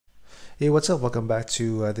Hey, what's up? Welcome back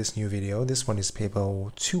to this new video. This one is paper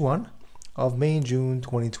 2-1 of May and June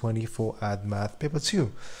 2020 for Add Math paper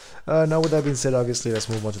 2. Now with that being said, obviously let's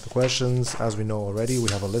move on to the questions. As we know already,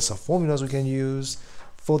 we have a list of formulas we can use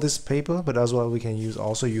for this paper, but as well we can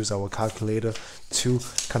also use our calculator to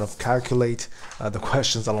kind of calculate the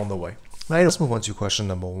questions along the way. Right, let's move on to question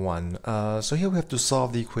number 1. So here we have to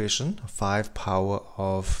solve the equation 5 power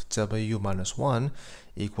of w minus 1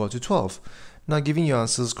 equal to 12. Now giving your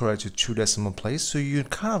answers correct to 2 decimal place, so you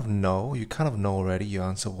kind of know already your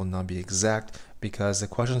answer will not be exact because the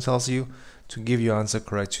question tells you to give your answer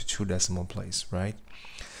correct to 2 decimal place, right?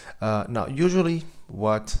 Now usually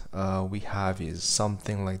what we have is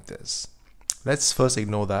something like this. Let's first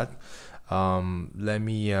ignore that. Let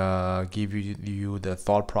me give you the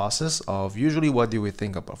thought process of usually what do we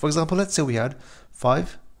think about. For example, let's say we had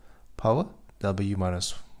 5 power w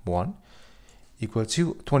minus 1 equal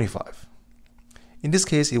to 25. In this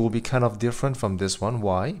case, it will be kind of different from this one.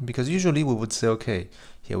 Why? Because usually we would say, okay,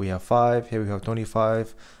 here we have 5, here we have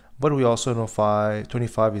 25, but we also know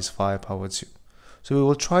 25 is 5 power 2. So we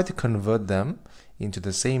will try to convert them into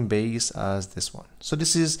the same base as this one. So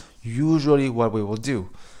this is usually what we will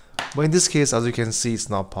do. But in this case, as you can see, it's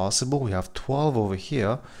not possible. We have 12 over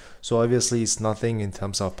here. So obviously it's nothing in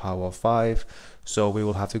terms of power of 5. So we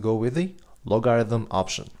will have to go with the logarithm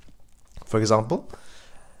option. For example,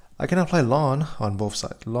 I can apply ln on both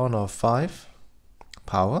sides. Ln of 5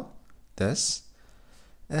 power this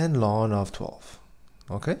and ln of 12.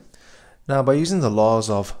 Okay. Now by using the laws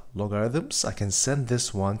of logarithms, I can send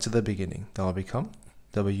this one to the beginning. That will become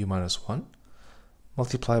w minus 1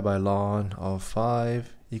 multiplied by ln of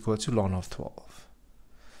 5 equal to ln of 12.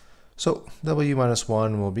 So w minus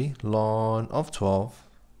 1 will be ln of 12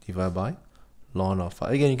 divided by ln of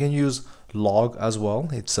 5. Again, you can use log as well.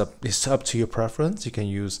 It's up to your preference. You can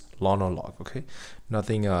use ln or log, okay?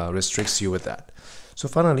 Nothing restricts you with that. So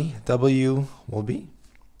finally, w will be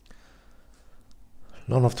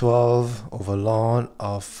ln of 12 over ln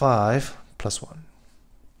of 5 plus 1.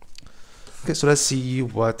 Okay, so let's see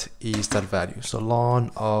what is that value. So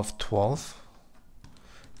ln of 12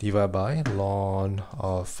 divided by ln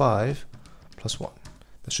of 5 plus 1.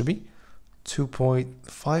 That should be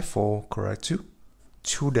 2.54 correct to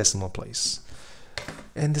 2 decimal place.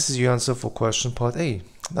 And this is your answer for question part A.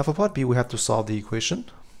 Now for part B, we have to solve the equation.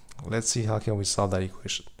 Let's see how can we solve that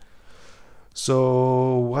equation.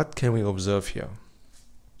 So what can we observe here?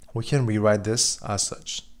 We can rewrite this as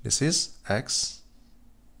such. This is x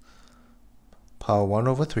power 1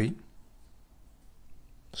 over 3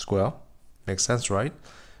 square. Makes sense, right?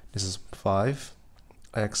 This is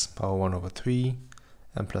 5x power 1 over 3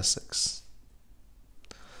 and plus 6.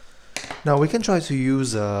 Now we can try to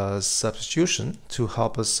use a substitution to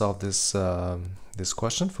help us solve this this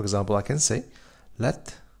question. For example, I can say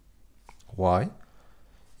let y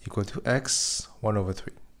equal to x 1 over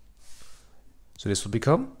 3. So this will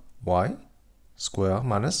become y square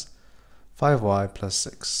minus 5y plus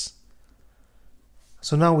 6.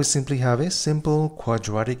 So now we simply have a simple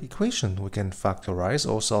quadratic equation. We can factorize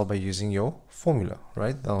or solve by using your formula,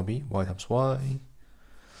 right? That will be y times y.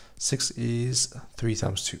 6 is 3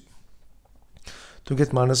 times 2. To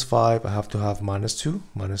get minus 5, I have to have minus 2,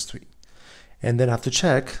 minus 3. And then I have to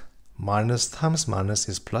check minus times minus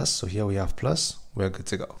is plus. So here we have plus. We're good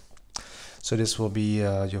to go. So this will be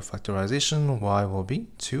your factorization. Y will be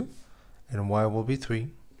 2 and y will be 3.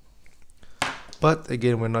 But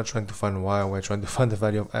again, we're not trying to find y. We're trying to find the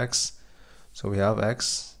value of x. So we have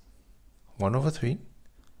x 1 over 3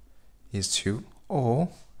 is 2, or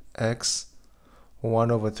x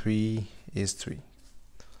 1 over 3 is 3.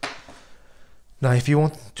 Now, if you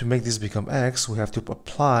want to make this become x, we have to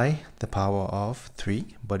apply the power of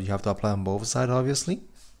 3, but you have to apply on both sides, obviously,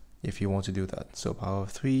 if you want to do that. So power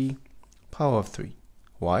of 3, power of 3.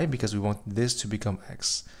 Why? Because we want this to become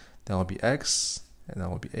x. That will be x, and that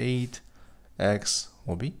will be 8. X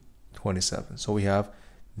will be 27. So we have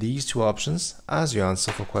these two options as your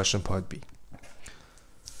answer for question part B.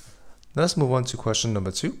 Now let's move on to question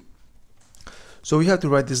number 2. So we have to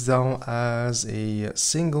write this down as a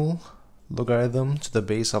single logarithm to the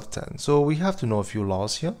base of 10. So we have to know a few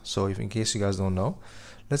laws here. So if in case you guys don't know,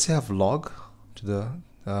 let's say I have log to the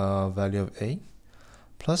value of a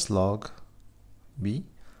plus log b.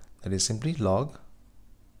 That is simply log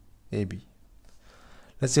ab.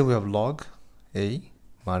 Let's say we have log a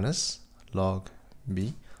minus log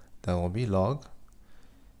b. That will be log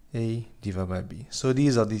a divided by b. So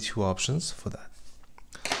these are the two options for that.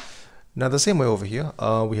 Now the same way over here,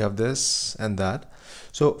 we have this and that.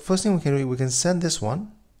 So first thing we can do, we can send this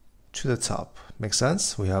one to the top. Makes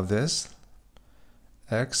sense? We have this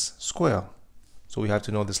x squared. So we have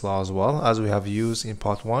to know this law as well, as we have used in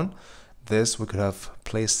part 1. This, we could have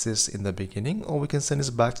placed this in the beginning, or we can send this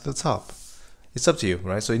back to the top. It's up to you,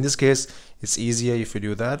 right? So in this case, it's easier if you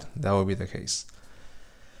do that. That will be the case.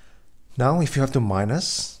 Now, if you have to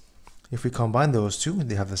minus, if we combine those two,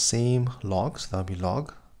 they have the same log, so that'll be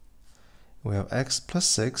log. We have x plus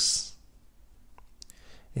 6.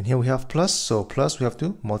 And here we have plus, so plus we have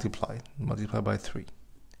to multiply by 3.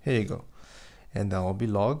 Here you go. And that will be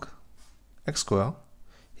log x squared.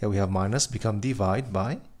 Here we have minus, become divide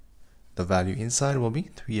by, the value inside will be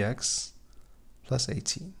 3x plus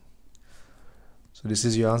 18. So this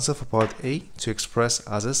is your answer for part A, to express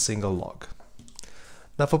as a single log.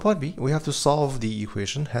 Now for part B, we have to solve the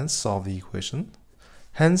equation, hence solve the equation.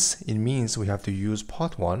 Hence, it means we have to use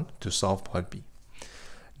part 1 to solve part B.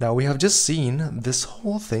 Now we have just seen this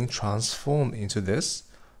whole thing transform into this.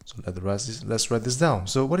 So let's write this down.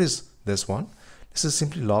 So what is this one? This is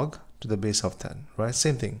simply log to the base of 10, right?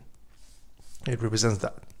 Same thing. It represents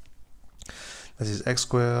that. This is x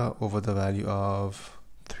squared over the value of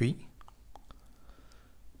 3.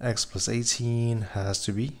 X plus 18 has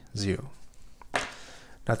to be 0.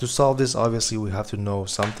 Now to solve this, obviously we have to know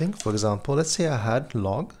something. For example, let's say I had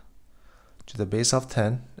log to the base of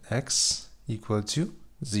 10, x equal to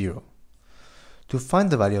 0. To find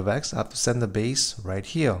the value of x, I have to send the base right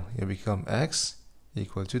here. It will become x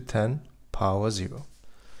equal to 10 power 0.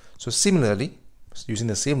 So similarly, using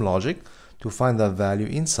the same logic, to find the value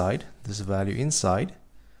inside, this value inside,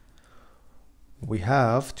 we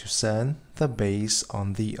have to send the base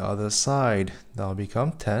on the other side. That will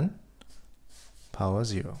become 10 power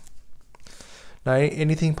 0. Now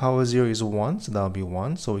anything power 0 is 1, so that will be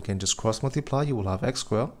 1. So we can just cross multiply. You will have x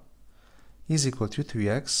squared is equal to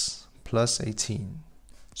 3x plus 18.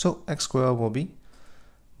 So x squared will be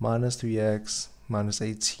minus 3x minus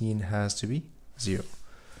 18 has to be 0.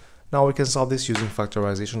 Now we can solve this using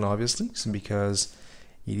factorization, obviously, because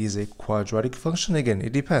it is a quadratic function. Again,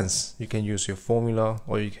 it depends. You can use your formula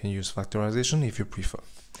or you can use factorization if you prefer.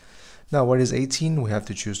 Now what is 18? We have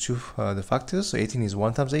to choose the factors. So 18 is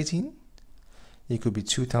 1 times 18. It could be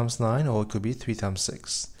 2 times 9, or it could be 3 times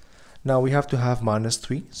 6. Now we have to have minus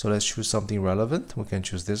 3, so let's choose something relevant. We can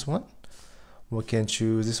choose this one. We can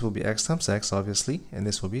choose, this will be x times x, obviously, and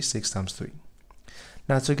this will be 6 times 3.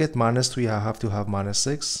 Now to get minus 3, I have to have minus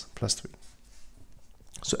 6 plus 3.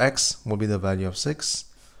 So x will be the value of 6,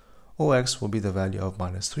 or x will be the value of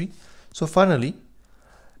minus 3. So finally,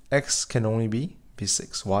 x can only be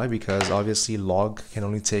 6. Why? Because obviously log can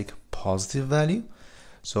only take positive value.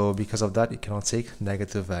 So because of that, it cannot take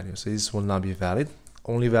negative value. So this will not be valid.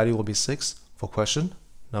 Only value will be 6 for question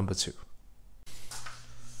number 2.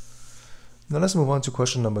 Now let's move on to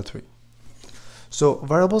question number 3. So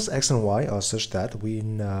variables x and y are such that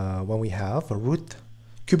when we have a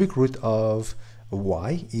cubic root of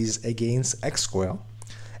y is against x squared,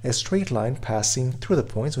 a straight line passing through the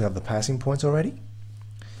points, we have the passing points already,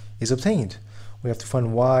 is obtained. We have to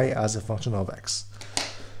find y as a function of x.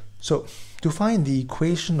 So to find the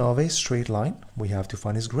equation of a straight line, we have to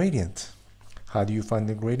find its gradient. How do you find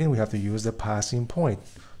the gradient? We have to use the passing point.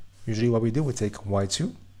 Usually what we do, we take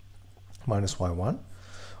y2 minus y1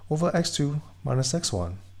 over x2 minus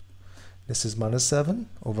x1. This is minus 7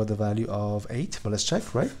 over the value of 8. But let's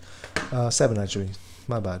check, right? 7 actually.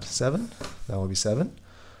 My bad. 7. That will be 7.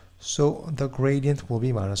 So the gradient will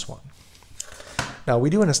be minus 1. Now we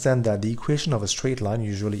do understand that the equation of a straight line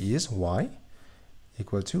usually is y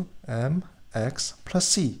equal to mx plus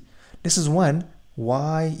c. This is when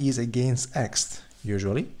y is against x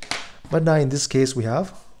usually, but now in this case we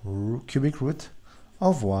have cubic root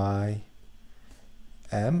of y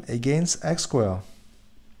m against x squared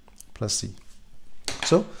plus c.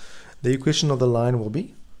 So the equation of the line will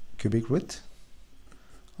be cubic root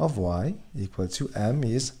of y equal to m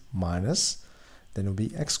is minus, then it will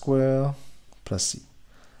be x squared plus c.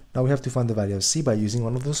 Now we have to find the value of c by using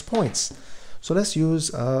one of those points. So let's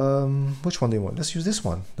use which one do you want? Let's use this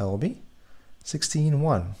one. That will be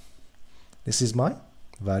 16.1. This is my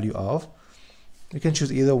value of, you can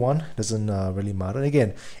choose either one, doesn't really matter.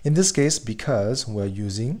 Again, in this case, because we're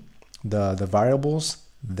using the variables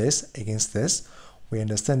this against this, we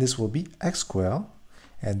understand this will be x squared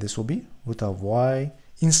and this will be root of y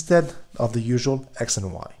instead of the usual x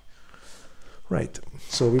and y. Right,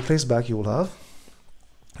 so replace back, you will have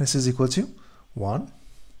this is equal to 1.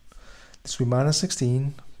 This will be minus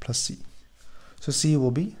 16 plus c. So c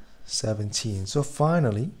will be 17. So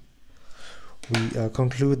finally, we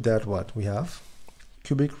conclude that what we have,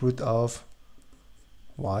 cubic root of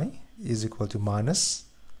y is equal to minus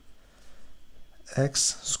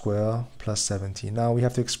x squared plus 17. Now we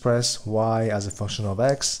have to express y as a function of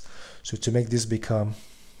x. So to make this become,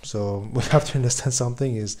 so we have to understand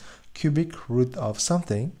something is cubic root of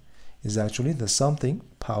something is actually the something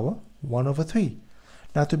power 1 over 3.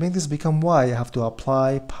 Now to make this become y, I have to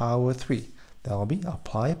apply power 3. That will be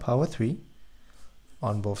apply power 3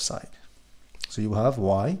 on both sides. So you have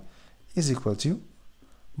y is equal to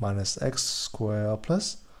minus x squared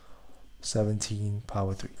plus 17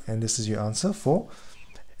 power 3. And this is your answer for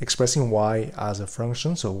expressing y as a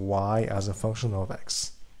function, so y as a function of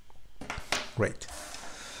x. Great.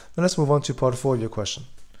 Now let's move on to part 4 of your question.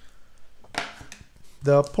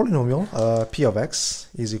 The polynomial p of x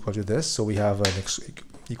is equal to this, so we have an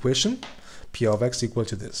equation p of x equal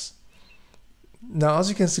to this. Now as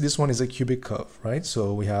you can see, this one is a cubic curve, right?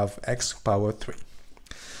 So we have x power 3.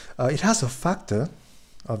 It has a factor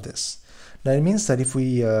of this. Now it means that if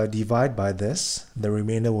we divide by this, the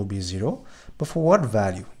remainder will be 0. But for what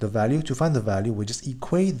value? The value, to find the value, we just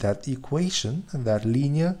equate that equation, that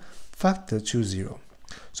linear factor to 0.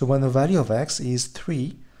 So when the value of x is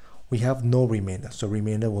 3, we have no remainder. So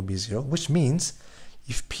remainder will be 0, which means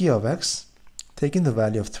if p of x, taking the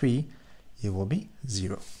value of 3, it will be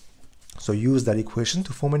 0. So use that equation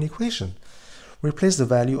to form an equation. Replace the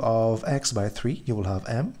value of x by 3, you will have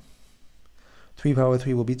m. 3 power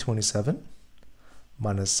 3 will be 27,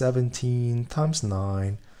 minus 17 times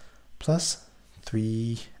 9, plus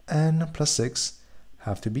 3n plus 6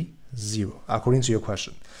 have to be 0, according to your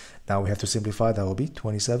question. Now we have to simplify, that will be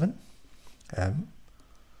 27m.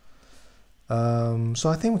 So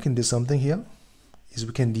I think we can do something here, is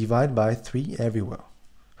we can divide by 3 everywhere,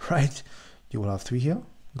 right? You will have 3 here,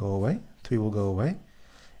 go away, 3 will go away,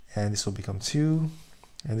 and this will become 2,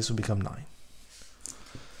 and this will become 9.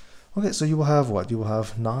 Okay, so you will have what? You will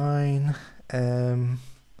have 9m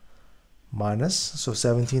minus, so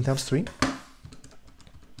 17 times 3,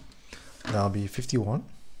 that'll be 51,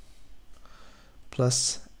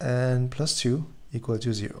 plus n plus 2 equal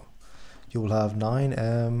to 0. You will have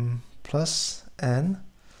 9m plus n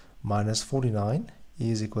minus 49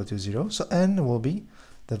 is equal to 0. So n will be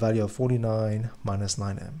the value of 49 minus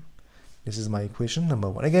 9m. This is my equation number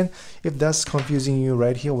 1. Again, if that's confusing you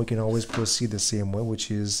right here, we can always proceed the same way,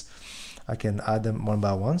 which is I can add them one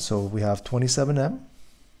by one. So we have 27m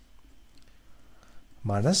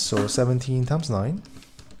minus, so 17 times 9,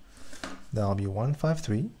 that'll be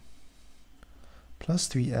 153 plus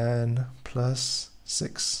 3n plus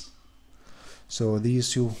 6. So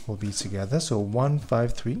these two will be together. So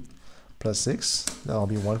 153 plus 6, that'll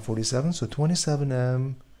be 147. So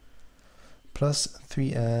 27m plus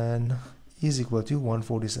 3n is equal to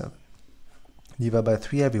 147. Divide by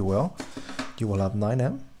 3 everywhere, you will have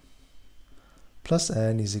 9m plus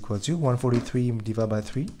n is equal to 143 divided by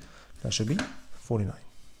 3, that should be 49.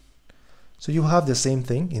 So you have the same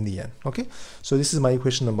thing in the end. Okay, so this is my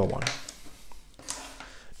equation number 1.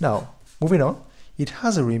 Now moving on, it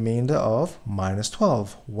has a remainder of minus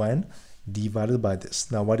 12 when divided by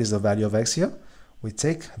this. Now what is the value of x here? We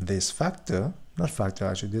take this factor, not factor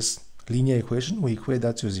actually, this linear equation, we equate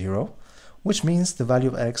that to 0, which means the value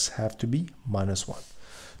of x have to be minus 1.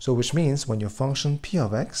 So which means when your function p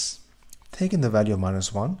of x, taking the value of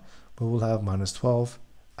minus 1, we will have minus 12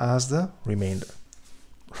 as the remainder.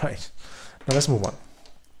 Right, now let's move on.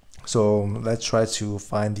 So let's try to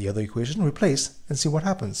find the other equation, replace, and see what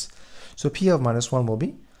happens. So p of minus 1 will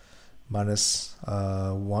be minus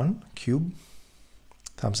 1 cubed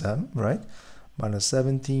times m, right? Minus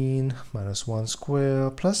 17 minus 1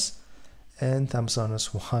 squared plus n times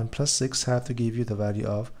minus 1 plus 6 have to give you the value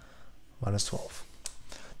of minus 12.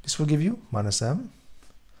 This will give you minus m,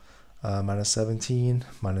 minus 17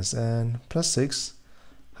 minus n plus 6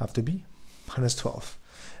 have to be minus 12.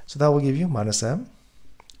 So that will give you minus m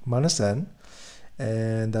minus n,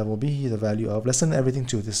 and that will be the value of, let's send everything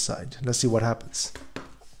to this side. Let's see what happens.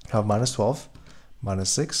 You have minus 12 minus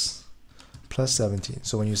 6 plus 17.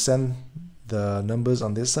 So when you send the numbers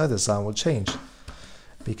on this side, the sign will change,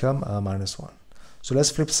 become minus 1. So let's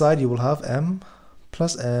flip side, you will have m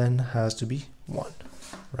plus n has to be 1,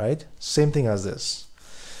 right? Same thing as this.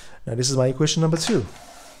 Now this is my equation number 2.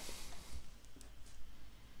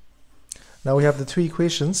 Now we have the 3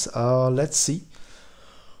 equations. Let's see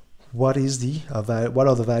what is the what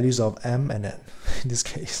are the values of m and n in this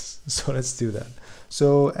case. So let's do that.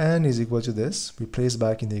 So n is equal to this, replace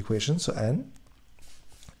back in the equation. So n,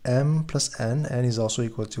 m plus n is also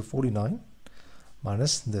equal to 49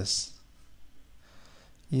 minus this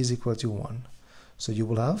is equal to 1. So you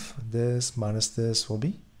will have this minus this will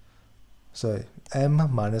be, so m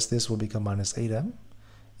minus this will become minus 8m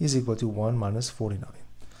is equal to 1 minus 49.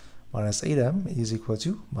 Minus 8m is equal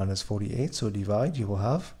to minus 48. So divide, you will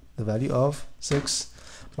have the value of 6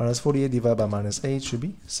 Minus 48 divided by minus 8 should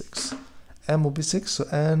be 6. N will be 6, so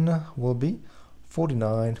N will be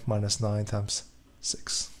 49 minus 9 times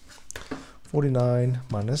 6. 49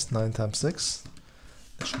 minus 9 times 6,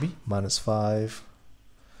 that should be minus 5.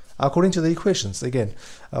 According to the equations, again,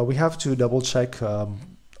 we have to double check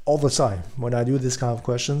all the time. When I do this kind of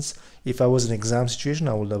questions, if I was in an exam situation,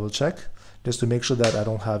 I will double check just to make sure that I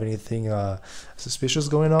don't have anything suspicious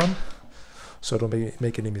going on, so I don't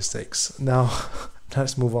make any mistakes. Now,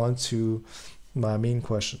 let's move on to my main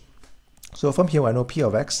question. So from here, I know P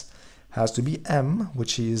of x has to be m,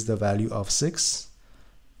 which is the value of 6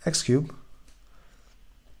 x cubed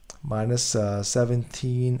minus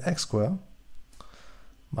 17x squared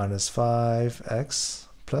minus 5x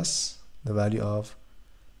plus the value of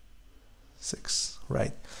 6,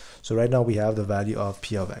 right? So right now we have the value of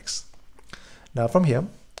P of x. Now from here,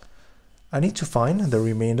 I need to find the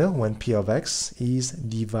remainder when P of x is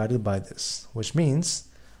divided by this, which means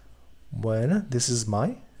when this is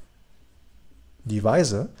my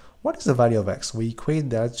divisor, what is the value of x? We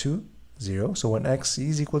equate that to 0. So when x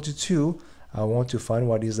is equal to 2, I want to find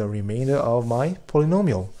what is the remainder of my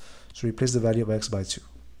polynomial. So replace the value of x by 2.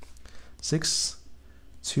 6,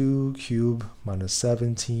 2 cubed minus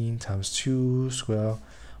 17 times 2 square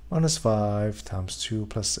minus 5 times 2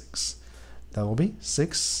 plus 6. That will be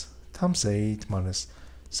 6 times 8 minus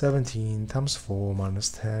 17 times 4 minus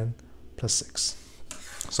 10 plus 6.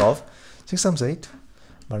 Solve. 6 times 8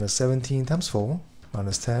 minus 17 times 4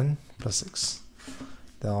 minus 10 plus 6.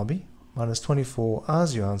 That will be minus 24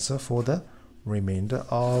 as your answer for the remainder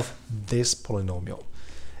of this polynomial.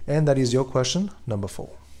 And that is your question number 4.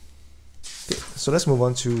 Okay, so let's move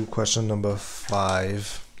on to question number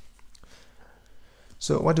 5.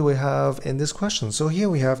 So what do we have in this question? So here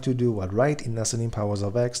we have to do what? Write in ascending powers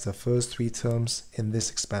of x the first 3 terms in this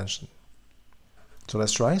expansion. So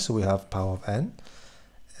let's try. So we have power of n.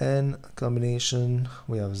 N combination,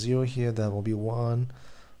 we have 0 here, that will be 1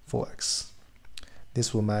 for x.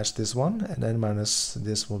 This will match this one, and n minus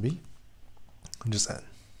this will be just n.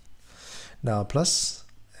 Now plus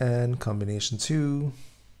n combination 2,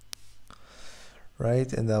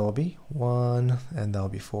 right, and that will be 1, and that will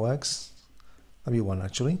be 4x. That'll be 1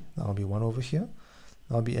 actually, that will be 1 over here,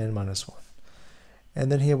 that will be n minus 1.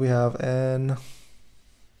 And then here we have n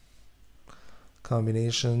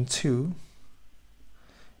combination 2,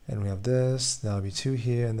 and we have this, that will be 2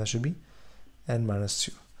 here, and that should be n minus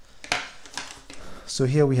 2. So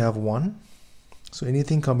here we have 1. So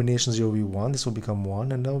anything combination 0 will be 1. This will become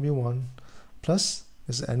 1, and that will be 1. Plus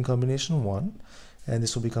this is n combination 1, and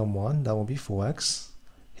this will become 1. That will be 4x.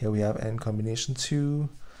 Here we have n combination 2.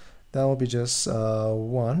 That will be just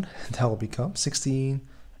 1. That will become 16x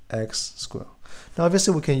squared. Now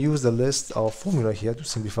obviously we can use the list of formula here to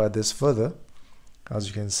simplify this further. As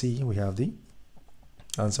you can see, we have the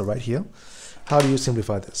answer right here. How do you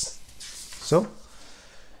simplify this? So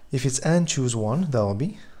if it's n, choose 1, that will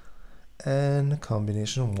be n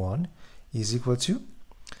combination 1 is equal to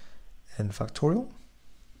n factorial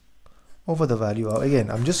over the value of,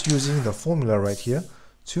 again, I'm just using the formula right here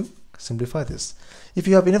to simplify this. If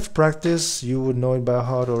you have enough practice, you would know it by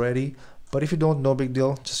heart already, but if you don't, no big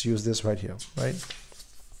deal, just use this right here, right?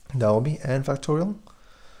 That will be n factorial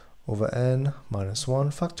over n minus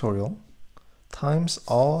 1 factorial times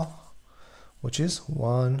r, which is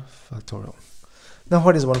 1 factorial. Now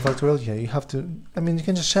what is 1 factorial? Here you have to, I mean, you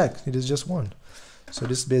can just check, it is just 1. So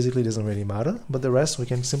this basically doesn't really matter, but the rest we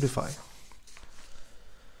can simplify.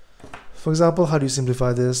 For example, how do you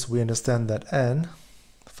simplify this? We understand that n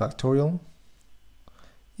factorial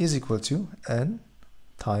is equal to n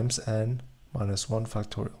times n minus 1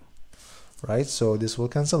 factorial, right? So this will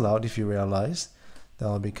cancel out if you realize. That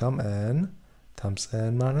will become n times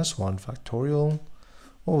n minus 1 factorial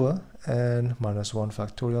over n minus 1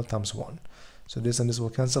 factorial times 1. So this and this will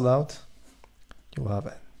cancel out. You will have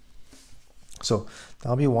n. So that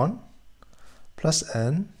will be 1 plus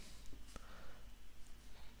n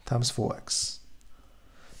times 4x.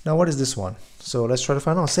 Now what is this one? So let's try to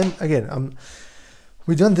find out. Same again.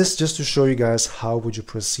 We've done this just to show you guys how would you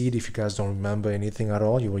proceed if you guys don't remember anything at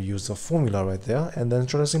all. You will use the formula right there and then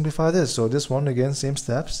try to simplify this. So this one again, same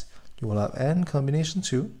steps. You will have n combination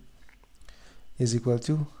 2 is equal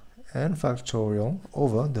to n factorial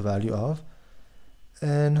over the value of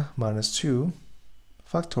n minus 2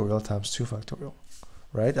 factorial times 2 factorial,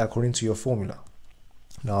 right? According to your formula.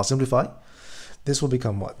 Now I'll simplify. This will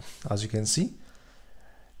become what? As you can see,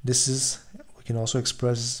 this is, we can also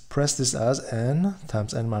express this as n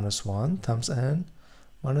times n minus 1 times n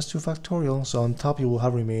minus 2 factorial. So on top you will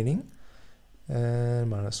have remaining n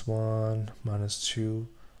minus 1 minus 2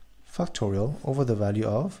 factorial over the value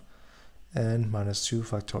of and minus 2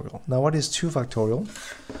 factorial. Now what is 2 factorial?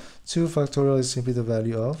 2 factorial is simply the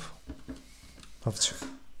value of 2,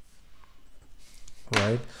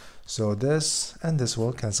 right? So this and this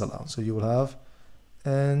will cancel out. So you will have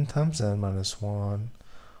n times n minus 1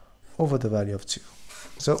 over the value of 2.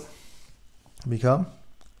 So become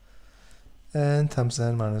n times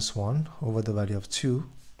n minus 1 over the value of 2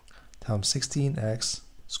 times 16x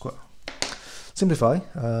squared. Simplify,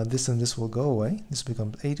 this and this will go away. This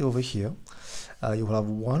becomes 8 over here. You will have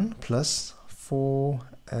 1 plus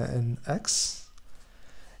 4nx,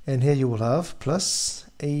 and here you will have plus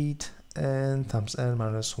 8n times n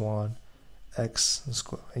minus 1 x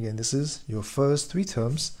squared. Again, this is your first 3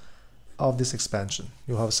 terms of this expansion.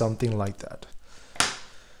 You'll have something like that.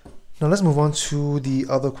 Now let's move on to the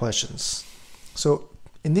other questions. So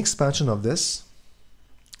in the expansion of this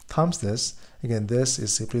times this, again, this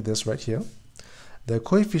is simply this right here. The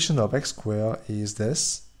coefficient of x squared is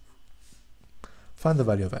this. Find the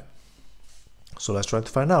value of n. So let's try to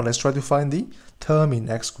find out. Let's try to find the term in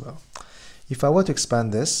x squared. If I were to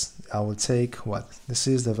expand this, I will take what? This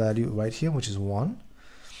is the value right here, which is 1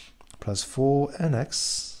 plus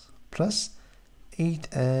 4nx plus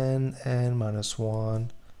 8n n minus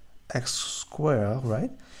 1 x squared,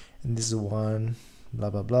 right? And this is 1,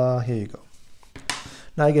 blah, blah, blah. Here you go.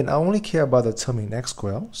 Now again, I only care about the term in x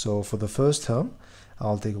squared. So for the first term,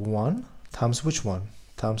 I'll take 1 times which one?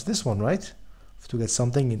 Times this one, right? To get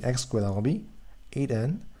something in x squared, that will be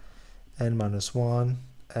 8n n minus 1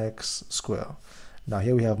 x squared. Now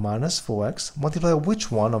here we have minus 4x. Multiply which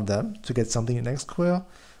one of them to get something in x squared?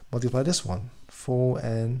 Multiply this one,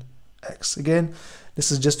 4n x. Again,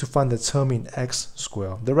 this is just to find the term in x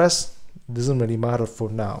squared. The rest doesn't really matter for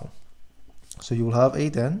now. So you will have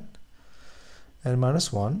 8n n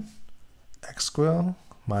minus 1 x squared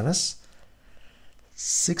minus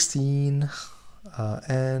 16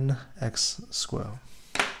 n x squared.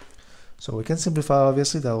 So we can simplify,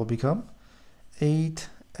 obviously. That will become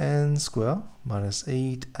 8n squared minus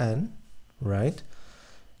 8n, right?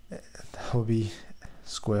 That will be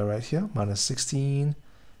square right here, minus 16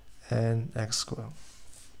 n x squared.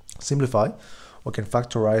 Simplify. We can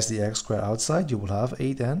factorize the x squared outside. You will have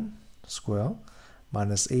 8n squared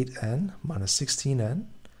minus 8n minus 16n,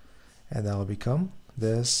 and that will become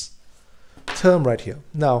this term right here.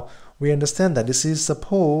 Now we understand that this is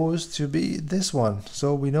supposed to be this one,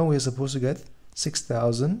 so we know we're supposed to get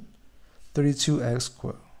 6032x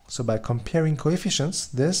squared. So by comparing coefficients,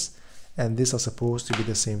 this and this are supposed to be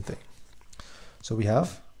the same thing. So we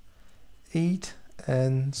have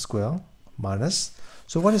 8n squared minus,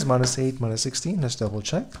 so what is minus 8 minus 16? Let's double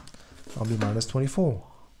check. That'll be minus 24.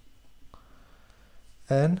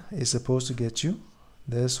 N is supposed to get you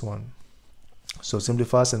this one. So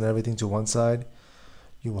simplify, send everything to one side.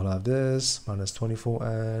 You will have this minus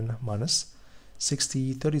 24n minus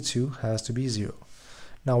 6032 has to be 0.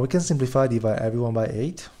 Now we can simplify, divide everyone by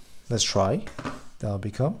 8. Let's try. That will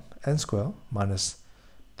become n squared minus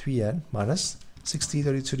 3n minus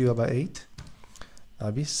 6032 divided by 8. That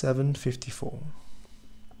will be 754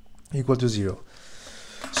 equal to 0.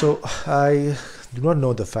 So I do not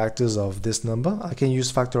know the factors of this number. I can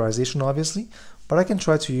use factorization, obviously, but I can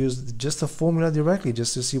try to use just a formula directly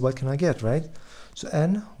just to see what can I get, right? So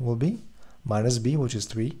n will be minus b, which is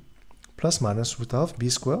 3, plus minus root of b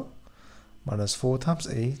squared minus 4 times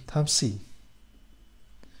a times c.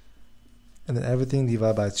 And then everything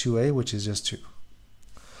divided by 2a, which is just 2.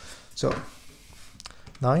 So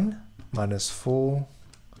 9 minus 4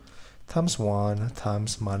 times 1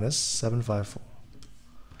 times minus 754.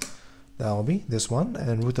 That will be this one,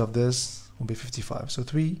 and root of this will be 55. So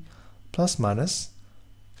 3 plus minus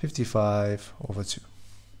 55 over 2.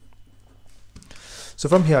 So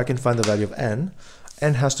from here I can find the value of n.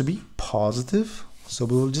 N has to be positive, so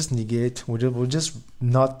we will just negate, we'll just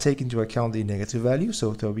not take into account the negative value.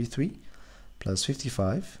 So there will be 3 plus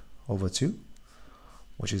 55 over 2,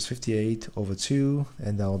 which is 58 over 2,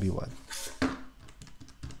 and that will be what?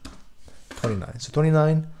 29. So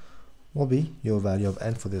 29 will be your value of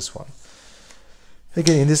n for this one.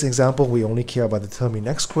 Again, in this example, we only care about the term in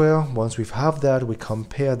x squared. Once we have that, we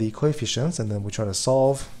compare the coefficients, and then we try to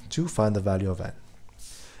solve to find the value of n.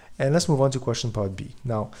 And let's move on to question part B.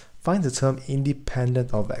 Now, find the term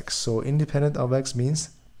independent of x. So independent of x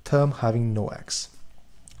means term having no x.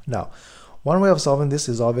 Now, one way of solving this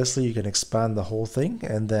is obviously you can expand the whole thing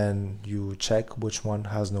and then you check which one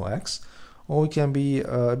has no x. Or we can be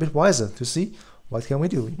a bit wiser to see what can we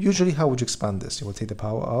do. Usually, how would you expand this? You will take the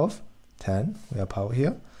power of 10, we have power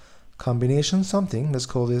here, combination something, let's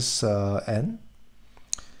call this n,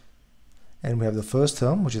 and we have the first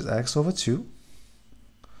term, which is x over 2,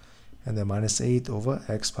 and then minus 8 over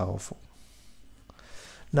x power 4.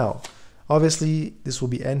 Now, obviously, this will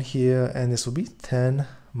be n here, and this will be 10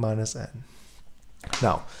 minus n.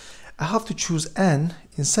 Now, I have to choose n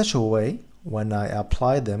in such a way when I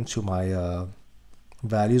apply them to my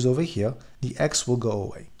values over here, the x will go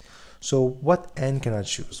away. So what n can I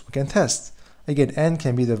choose? We can test. Again, n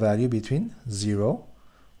can be the value between 0,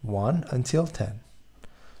 1 until 10.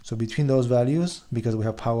 So between those values, because we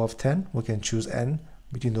have power of 10, we can choose n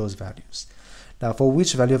between those values. Now for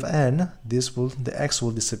which value of n, the x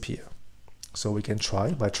will disappear. So we can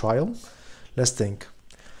try by trial. Let's think.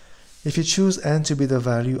 If you choose n to be the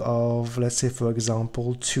value of, let's say for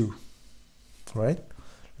example, 2, right?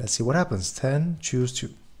 Let's see what happens. 10, choose 2.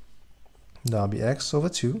 That'll be x over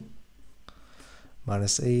 2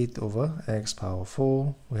 minus 8 over x power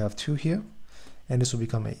 4. We have 2 here, and this will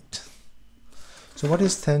become 8. So what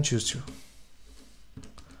is 10 choose 2?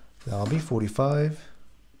 That'll be 45.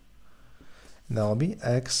 That'll be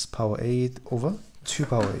x power 8 over 2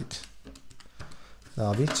 power 8.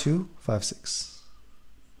 That'll be 2, 5, 6.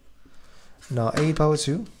 Now 8 power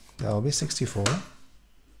 2, that'll be 64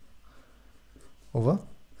 over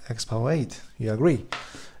x power 8. You agree?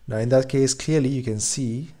 Now in that case, clearly you can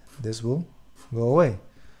see this will go away.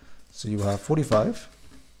 So you have 45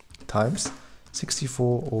 times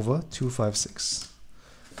 64 over 256.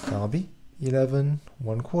 That'll be 11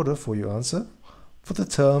 1/4 for your answer for the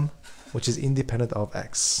term which is independent of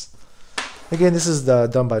x. Again, this is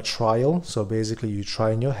done by trial. So basically you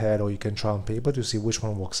try in your head, or you can try on paper to see which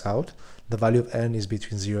one works out. The value of n is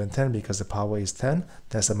between 0 and 10 because the power is 10.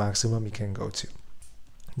 That's the maximum you can go to.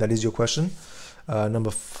 That is your question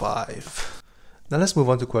number 5. Now let's move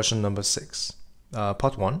on to question number 6.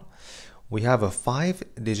 Part 1. We have a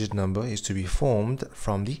 5-digit number is to be formed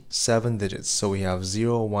from the 7 digits. So we have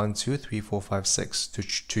 0, 1, 2, 3, 4, 5, 6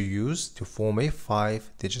 to use to form a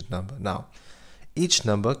 5-digit number. Now, each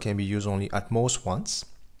number can be used only at most once,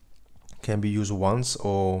 can be used once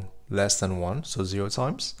or less than 1, so 0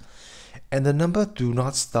 times. And the number do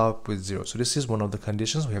not start with 0. So this is one of the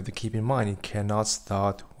conditions we have to keep in mind. It cannot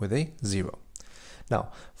start with a 0.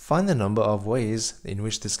 Now, find the number of ways in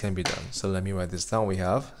which this can be done. So let me write this down. We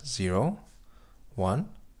have 0, 1,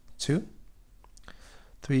 2,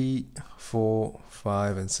 3, 4,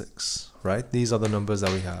 5, and 6, right? These are the numbers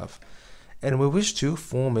that we have. And we wish to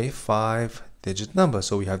form a 5-digit number.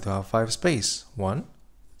 So we have to have 5 space. 1,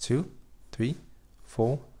 2, 3,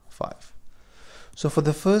 4, 5. So for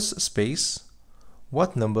the first space,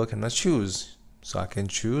 what number can I choose? So I can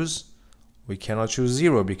choose, we cannot choose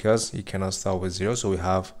 0 because it cannot start with 0. So we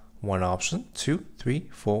have 1 option, 2, 3,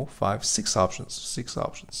 4, 5, 6 options. 6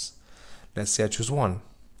 options. Let's say I choose 1.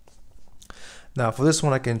 Now for this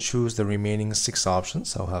one, I can choose the remaining 6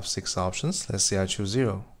 options. I'll have 6 options. Let's say I choose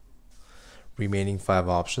 0. Remaining 5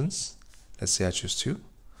 options. Let's say I choose 2.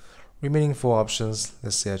 Remaining 4 options.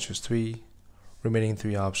 Let's say I choose 3. Remaining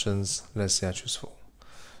 3 options. Let's say I choose 4.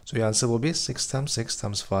 So your answer will be 6 times 6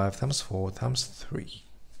 times 5 times 4 times 3.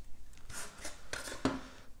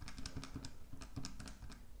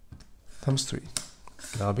 Times 3.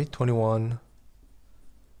 That'll be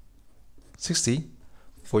 2160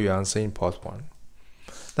 for your answer in part 1.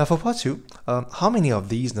 Now for part 2, how many of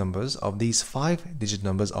these numbers, of these 5-digit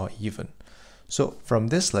numbers, are even? So from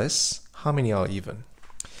this list, how many are even?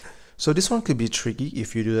 So this one could be tricky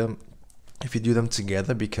if you do them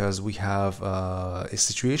together, because we have a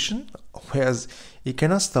situation whereas it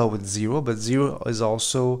cannot start with 0, but 0 is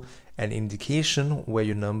also an indication where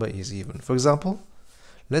your number is even. For example,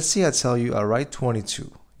 let's say I tell you I write 22.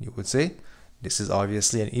 You would say this is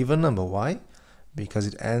obviously an even number. Why? Because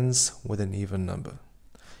it ends with an even number.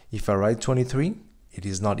 If I write 23, it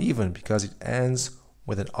is not even because it ends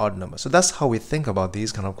with an odd number. So that's how we think about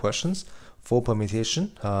these kind of questions for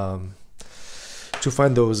permutation, to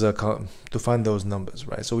find those numbers,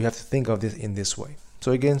 right? So we have to think of this in this way.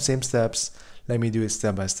 So again, same steps. Let me do it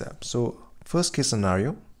step by step. So first case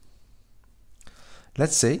scenario,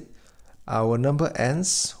 let's say our number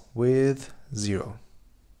ends with 0.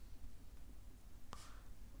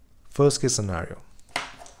 First case scenario.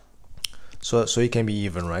 So it can be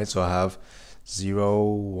even, right? So I have 0,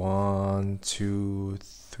 1, 2,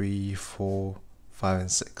 3, 4, 5,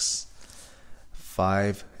 and 6.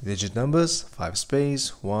 5-digit numbers, 5 space,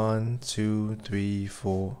 1, 2, 3,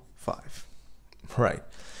 4, 5. Right.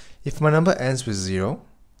 If my number ends with 0,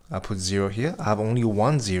 I put 0 here. I have only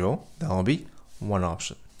 1 0. That will be one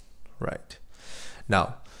option. Right.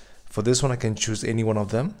 Now, for this one, I can choose any one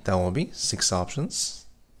of them. That will be 6 options.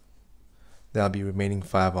 There will be remaining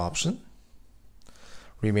 5 options.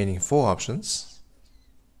 Remaining 4 options.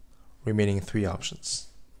 Remaining 3 options.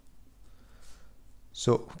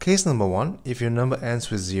 So case number 1, if your number ends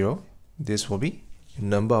with 0, this will be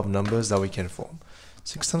number of numbers that we can form.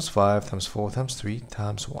 6 times 5 times 4 times 3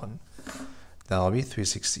 times 1. That will be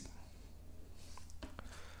 360.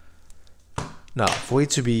 Now, for it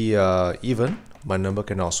to be even, my number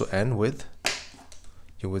can also end with,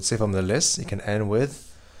 you would say from the list, it can end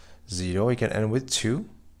with 0, it can end with 2,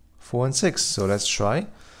 4, and 6. So let's try.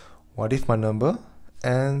 What if my number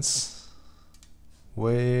ends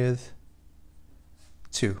with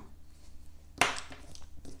 2?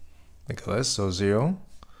 Make a list. So 0,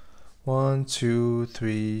 1, 2,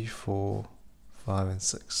 3, 4, 5, and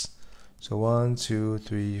 6. So 1, 2,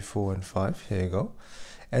 3, 4, and 5. Here you go.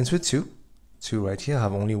 Ends with 2. 2 right here. I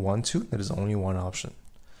have only 1, 2. That is only one option.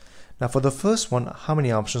 Now for the first one, how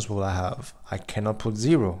many options will I have? I cannot put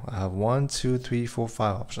 0. I have 1, 2, 3, 4,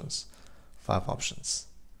 5 options. 5 options.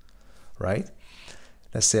 Right?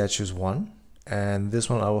 Let's say I choose 1. And this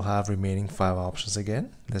one I will have remaining 5 options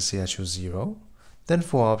again. Let's say I choose 0. Then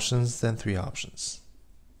 4 options, then 3 options.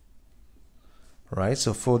 Right?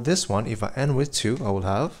 So for this one, if I end with 2, I will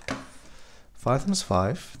have 5 times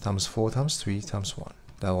 5 times 4 times 3 times 1.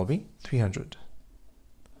 That will be 300.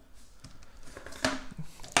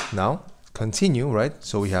 Now, continue, right?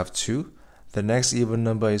 So we have 2. The next even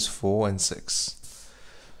number is 4 and 6.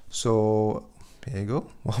 So, here you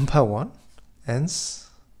go. One by one ends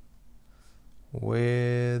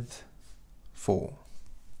with 4.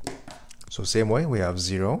 So same way, we have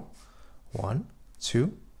 0, 1,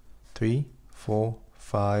 2, 3, 4,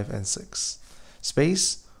 5, and 6.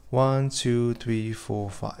 Space 1, 2, 3, 4,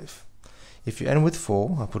 5. If you end with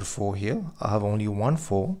 4, I put 4 here. I have only one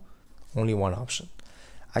 4, only one option.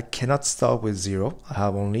 I cannot start with 0. I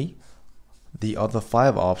have only the other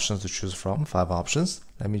 5 options to choose from. 5 options.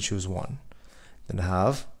 Let me choose 1.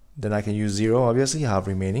 Then I can use 0. Obviously, I have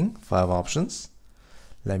remaining 5 options.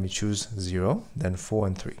 Let me choose 0, then 4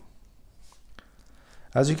 and 3.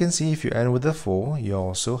 As you can see, if you end with the 4, you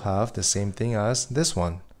also have the same thing as this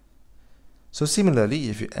one. So similarly,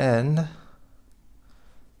 if you end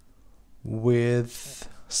with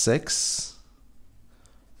 6,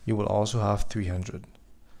 you will also have 300.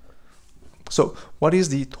 So what is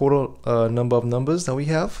the total number of numbers that we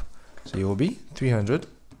have? So it will be 300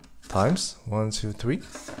 times 1, 2, 3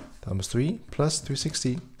 times 3 plus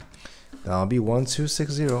 360. That will be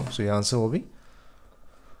 1260. So your answer will be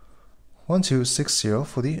 1260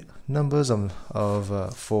 for the numbers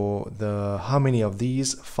for the how many of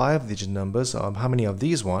these 5-digit numbers, or how many of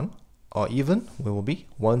these one are even, will be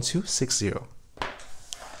 1260.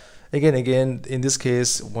 Again, in this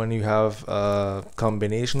case, when you have a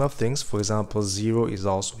combination of things, for example, 0 is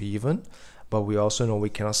also even, but we also know we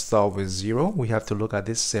cannot start with 0. We have to look at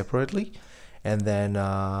this separately and then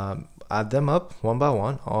add them up one by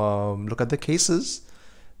one, look at the cases,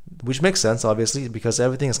 which makes sense, obviously, because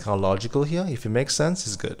everything is kind of logical here. If it makes sense,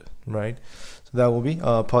 it's good, right? So that will be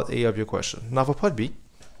part A of your question. Now for part B,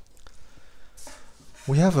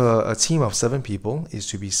 we have a team of 7 people is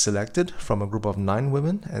to be selected from a group of 9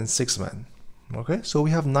 women and 6 men. Okay, so we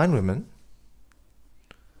have 9 women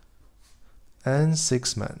and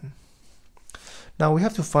 6 men. Now we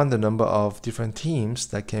have to find the number of different teams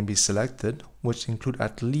that can be selected, which include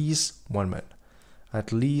at least 1 man.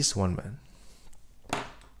 At least 1 man.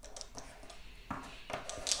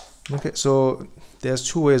 Okay, so there's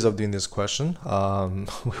 2 ways of doing this question.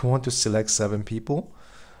 We want to select 7 people.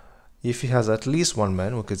 If he has at least 1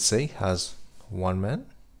 man, we could say has 1 man,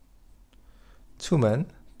 2 men,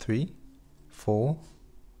 3, 4,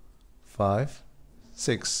 5,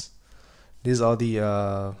 6. These are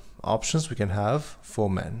the options we can have for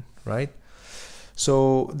men, right?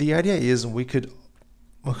 So the idea is we could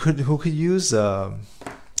use a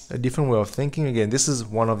different way of thinking. Again, this is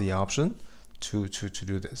one of the options to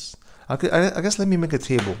do this. I guess let me make a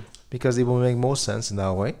table, because it will make more sense in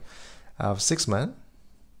that way. I have 6 men.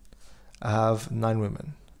 I have 9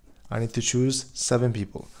 women. I need to choose 7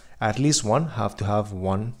 people. At least one have to have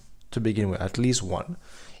 1 to begin with. At least 1.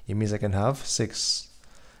 It means I can have 6.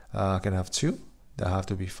 I can have 2. That have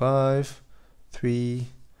to be 5. 3.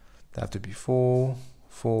 That have to be 4.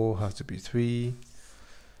 4 have to be 3.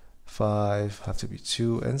 5 have to be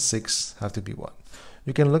 2. And 6 have to be 1.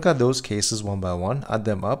 You can look at those cases one by one. Add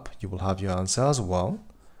them up. You will have your answer as well.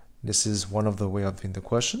 This is one of the way of doing the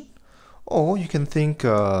question. Or you can think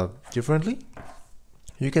differently.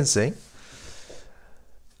 You can say,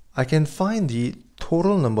 I can find the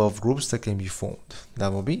total number of groups that can be formed.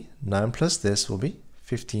 That will be 9 plus this will be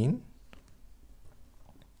 15.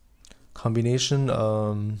 Combination,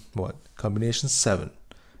 Combination 7.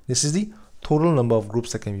 This is the total number of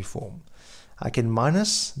groups that can be formed. I can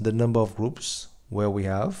minus the number of groups where we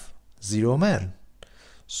have 0 man,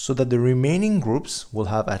 so that the remaining groups will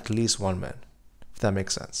have at least 1 man. that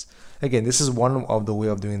makes sense. Again, this is one of the way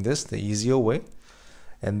of doing this, the easier way.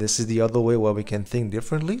 And this is the other way where we can think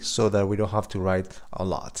differently so that we don't have to write a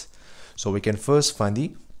lot. So we can first find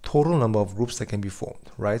the total number of groups that can be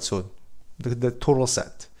formed, right? So the total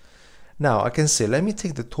set. Now I can say, let me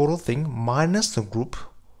take the total thing minus the group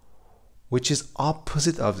which is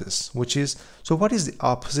opposite of this, which is, so what is the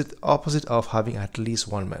opposite of having at least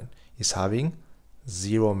one man? Is having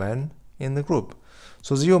 0 men in the group.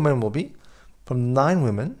 So 0 men will be from 9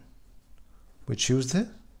 women, we choose the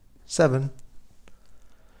 7.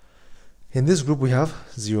 In this group we have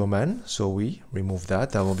 0 men, so we remove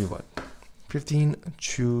that. That will be what? 15,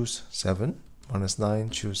 choose 7, minus 9,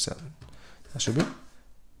 choose 7. That should be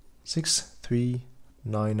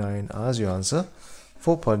 6399 as your answer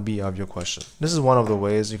for part B of your question. This is one of the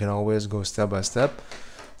ways you can always go step by step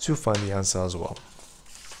to find the answer as well.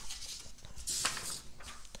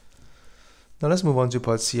 Now let's move on to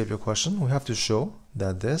part C of your question. We have to show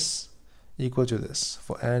that this equal to this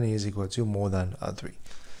for n is equal to more than 3.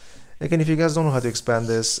 Again, if you guys don't know how to expand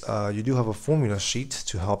this, you do have a formula sheet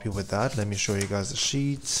to help you with that. Let me show you guys the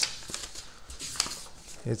sheet.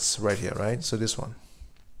 It's right here, right? So this one.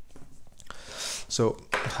 So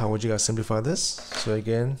how would you guys simplify this? So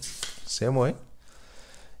again, same way.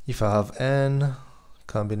 If I have n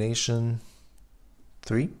combination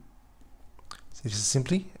 3, so this is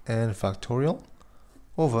simply n factorial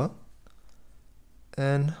over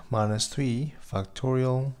n minus 3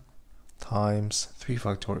 factorial times 3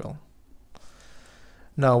 factorial.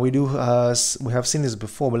 Now we have seen this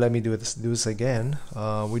before, but let me do this again.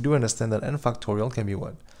 We do understand that n factorial can be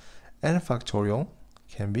what? N factorial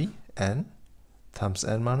can be n times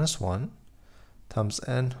n minus 1 times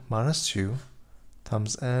n minus 2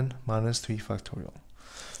 times n minus 3 factorial.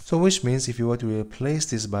 So which means if you were to replace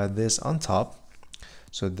this by this on top,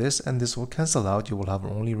 so this and this will cancel out, you will have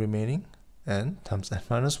only remaining n times n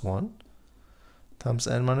minus 1 times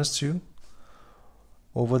n minus 2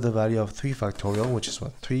 over the value of 3 factorial, which is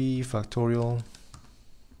what? 3 factorial,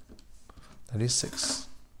 that is 6.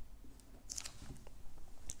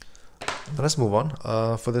 Now let's move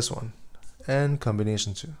on for this one. N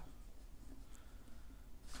combination 2.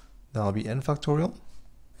 That will be n factorial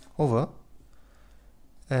over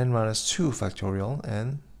n minus 2 factorial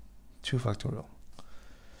and 2 factorial.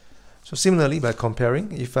 So similarly, by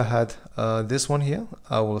comparing, if I had this one here,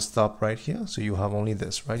 I will stop right here. So you have only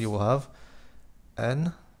this, right? You will have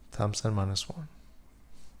n times n minus 1.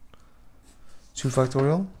 2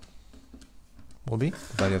 factorial will be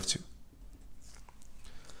the value of 2.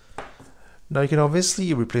 Now you can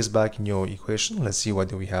obviously replace back in your equation. Let's see what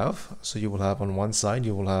do we have. So you will have on one side,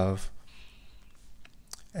 you will have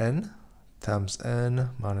n times n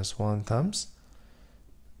minus 1 times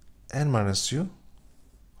n minus 2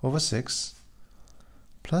 over 6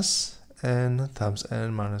 plus n times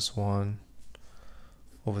n minus 1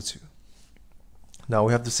 over 2. Now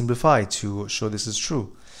we have to simplify to show this is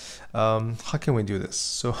true. How can we do this?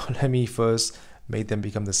 So let me first make them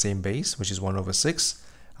become the same base, which is 1 over 6.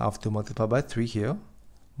 I have to multiply by 3 here,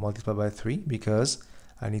 multiply by 3 because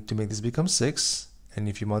I need to make this become 6. And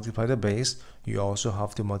if you multiply the base, you also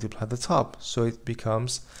have to multiply the top. So it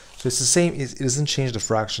becomes, so it's the same, it doesn't change the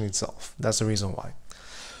fraction itself. That's the reason why.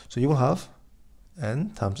 So you will have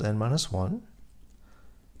n times n minus 1,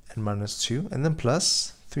 n minus 2, and then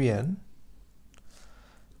plus 3n,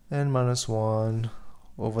 n minus 1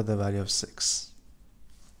 over the value of 6.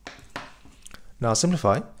 Now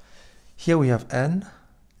simplify. Here we have n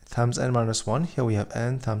times n minus 1. Here we have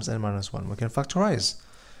n times n minus 1. We can factorize.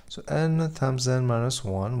 So n times n minus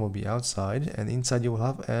 1 will be outside, and inside you will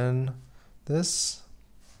have n this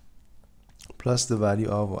plus the value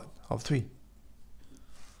of what? Of 3.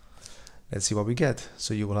 Let's see what we get.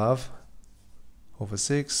 So you will have over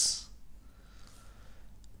 6,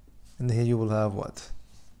 and here you will have what?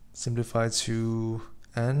 Simplify to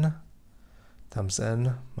n times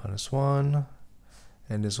n minus 1,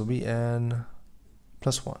 and this will be n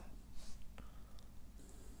plus 1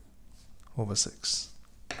 over 6.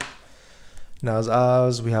 Now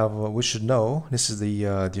as we have, we should know, this is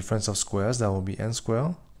the difference of squares. That will be n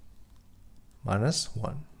squared minus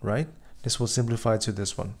 1, right? This will simplify to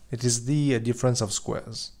this one. It is the difference of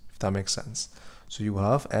squares, if that makes sense. So you will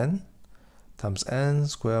have n times n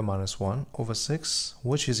squared minus 1 over 6,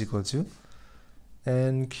 which is equal to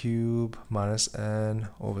n cubed minus n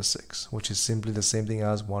over 6, which is simply the same thing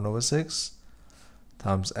as 1 over 6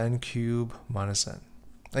 times n cubed minus n.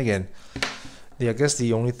 Again, I guess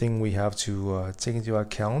the only thing we have to take into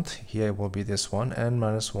account here will be this one, n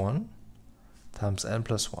minus 1 times n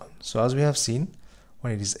plus 1. So as we have seen,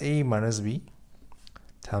 when it is a minus b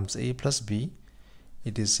times a plus b,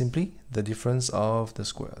 It is simply the difference of the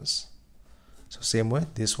squares. So same way,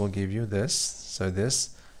 this will give you this. So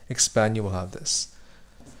this, expand, you will have this.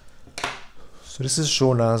 So this is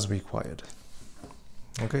shown as required.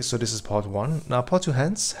 Okay, so this is part 1. Now part 2,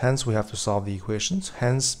 hence we have to solve the equations.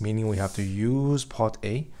 Hence meaning we have to use part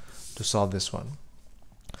A to solve this one.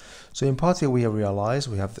 So in part A we have realized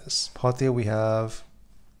we have this. Part A we had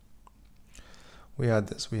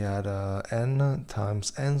this. We had n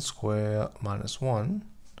times n squared minus 1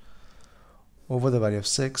 over the value of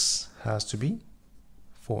 6 has to be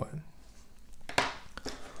 4n.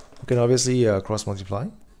 We can obviously cross multiply.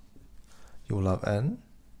 You will have n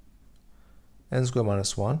squared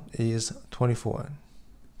minus 1 is 24n,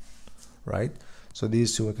 right? So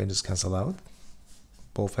these two we can just cancel out.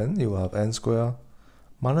 Both n, you will have n squared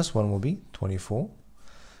minus 1 will be 24,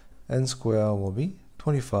 n squared will be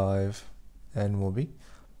 25, n will be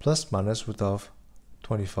plus minus root of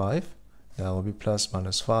 25, that will be plus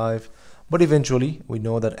minus 5, but eventually we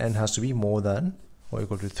know that n has to be more than or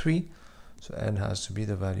equal to 3, so n has to be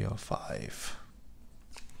the value of 5.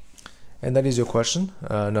 And that is your question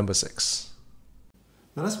number 6.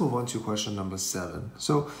 Now let's move on to question number 7.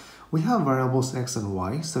 So we have variables x and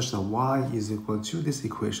y such that y is equal to this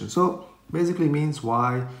equation. So basically means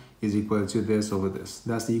y is equal to this over this.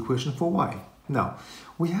 That's the equation for y. Now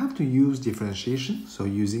we have to use differentiation. So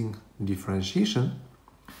using differentiation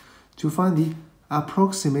to find the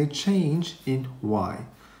approximate change in y.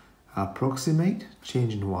 Approximate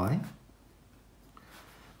change in y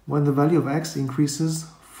when the value of x increases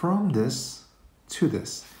from this to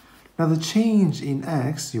this. Now the change in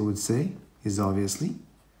x, you would say, is obviously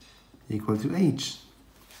equal to h.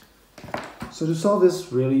 So to solve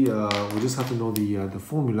this, really, we just have to know the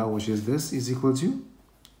formula, which is this is equal to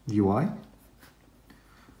dy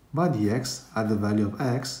by dx at the value of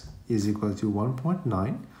x is equal to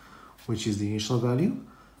 1.9, which is the initial value,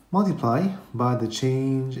 multiply by the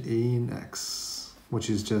change in x, which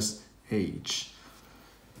is just h.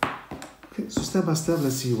 Okay, so step by step,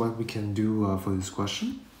 let's see what we can do for this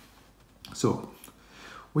question. So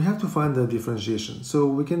we have to find the differentiation. So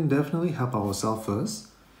we can definitely help ourselves first.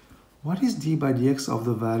 What is d by dx of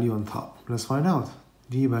the value on top? Let's find out.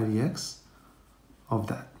 D by dx of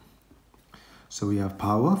that. So we have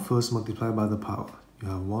power, first multiply by the power. You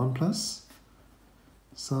have 1 plus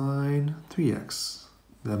sine 3x.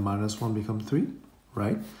 Then minus 1 becomes 3,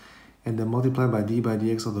 right? And then multiply by d by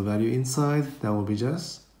dx of the value inside. That will be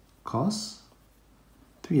just cos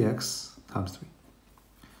 3x times 3.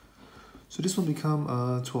 So this will become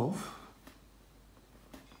 12.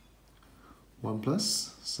 1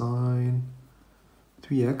 plus sine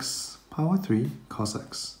 3x power 3 cos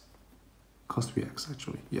x. Cos 3x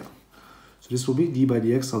actually, yeah. So this will be d by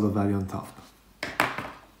dx of the value on top.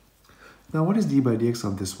 Now what is d by dx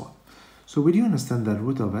of this one? So we do understand that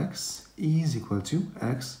root of x is equal to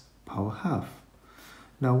x power half.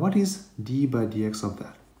 Now what is d by dx of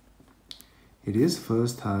that? It is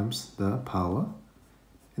first times the power,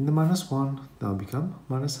 and the minus 1, that will become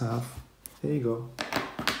minus half. There you go.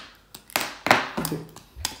 Okay.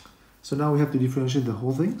 So now we have to differentiate the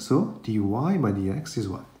whole thing. So dy by dx is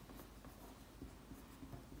what?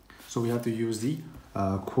 So we have to use the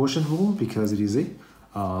quotient rule because it is a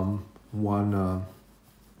one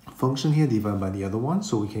function here divided by the other one.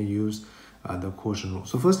 So we can use the quotient rule.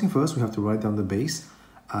 So first thing first, we have to write down the base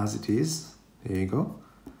as it is. There you go.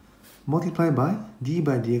 Multiply by d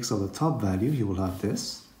by dx of the top value, you will have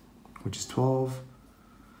this, which is 12,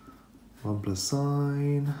 1 plus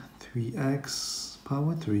sine 3x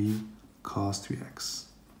power 3 cos 3x.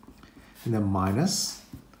 And then minus,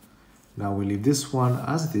 now we leave this one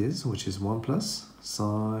as it is, which is 1 plus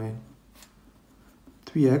sine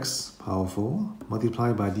 3x power 4,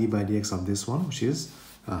 multiplied by d by dx of this one, which is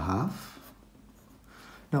a half.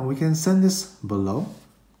 Now we can send this below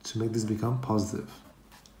to make this become positive.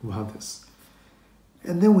 We'll have this.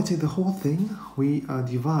 And then we take the whole thing, we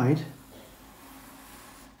divide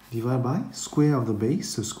by square of the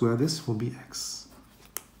base, so square this will be x.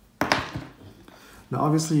 Now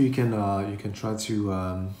obviously you can try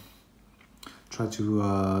to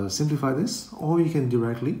simplify this, or you can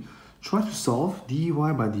directly try to solve dy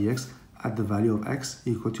by dx at the value of x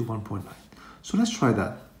equal to 1.9. So let's try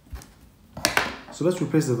that. So let's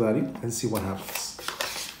replace the value and see what happens.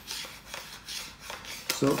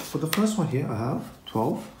 So for the first one here, I have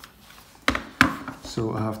 12.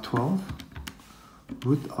 So I have 12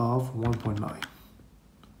 root of 1.9.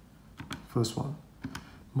 First one.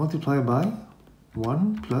 Multiply by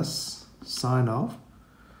 1 plus sine of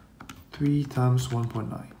 3 times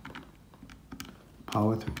 1.9.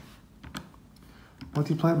 Power 3.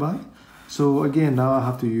 Multiply by So again, now I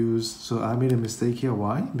have to use, so I made a mistake here.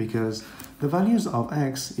 Why? Because the values of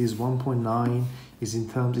x is 1.9 is in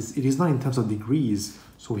terms, it is not in terms of degrees,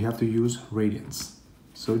 so we have to use radians.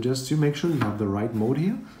 So just to make sure you have the right mode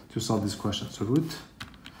here to solve this question. So root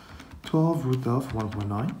 12 root of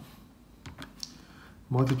 1.9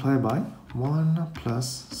 multiplied by 1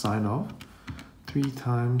 plus sine of 3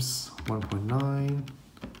 times 1.9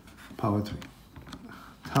 power 3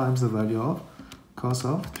 times the value of cos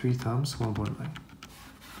of 3 times 1.9.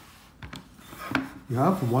 You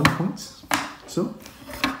have 1 point. So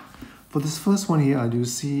for this first one here, I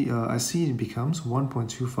see it becomes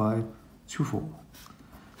 1.2524.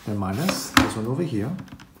 Then minus this one over here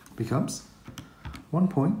becomes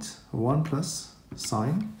 1.1 plus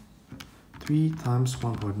sine 3 times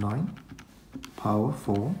 1.9 power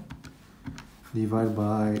 4 divided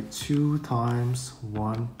by 2 times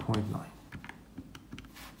 1.9.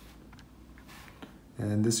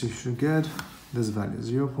 And this you should get this value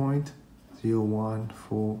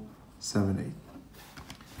 0.01478.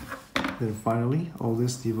 Then finally, all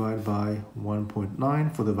this divided by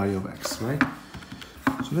 1.9 for the value of x, right?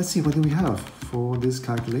 So let's see, what do we have for this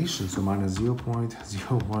calculation? So minus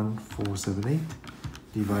 0.01478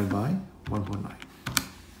 divided by 1.9.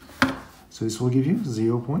 So this will give you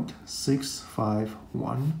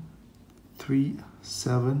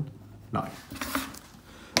 0.651379.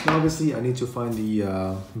 Now obviously I need to find the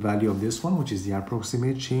value of this one, which is the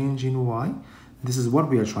approximate change in y. This is what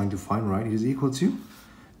we are trying to find, right? It is equal to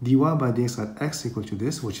dy by dx at x equal to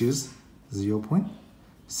this, which is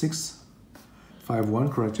 0.651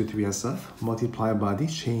 corrected to SF multiplied by the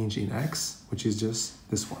change in x, which is just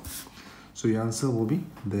this one. So your answer will be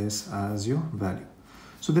this as your value.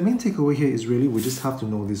 So the main takeaway here is really we just have to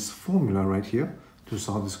know this formula right here to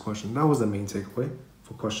solve this question. That was the main takeaway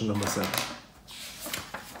for question number 7.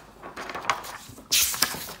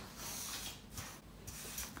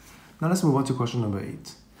 Now let's move on to question number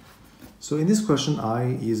 8. So in this question,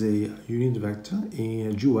 I is a unit vector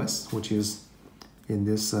in due west, which is in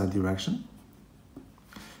this direction.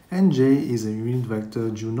 And j is a unit vector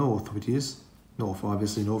due north, which is north.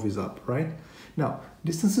 Obviously, north is up, right? Now,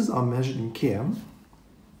 distances are measured in km,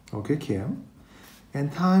 okay, km,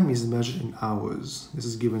 and time is measured in hours. This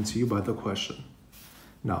is given to you by the question.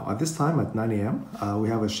 Now, at this time, at 9 a.m., we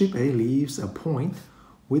have a ship A leaves a point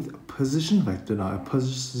with a position vector. Now, a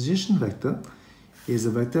position vector is a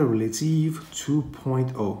vector relative to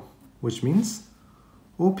point O, which means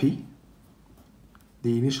OP,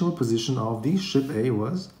 the initial position of the ship A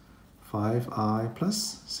was 5i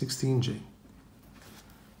plus 16j.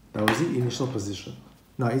 That was the initial position.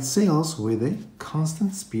 Now it sails with a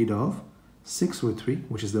constant speed of 6/3,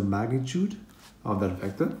 which is the magnitude of that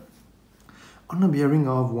vector, on a bearing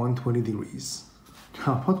of 120 degrees.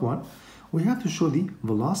 Now part 1, we have to show the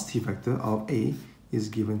velocity vector of A is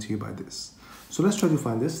given to you by this. So let's try to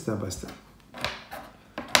find this step by step.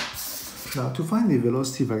 Now to find the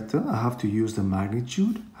velocity vector, I have to use the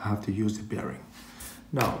magnitude, I have to use the bearing.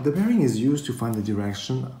 Now the bearing is used to find the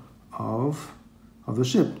direction of the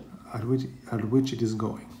ship at which it is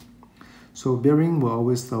going. So bearing will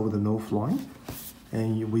always start with a no flying,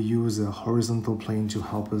 and we use a horizontal plane to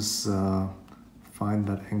help us find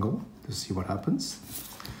that angle to see what happens.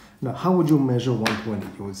 Now how would you measure 120?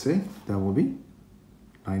 You would say that will be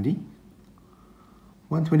 90.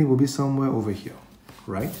 120 will be somewhere over here,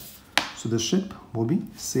 right? So the ship will be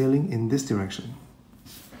sailing in this direction.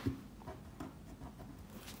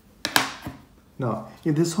 Now,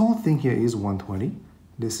 if this whole thing here is 120,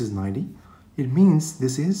 this is 90, it means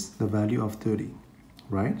this is the value of 30,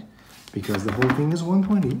 right? Because the whole thing is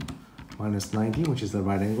 120 minus 90, which is the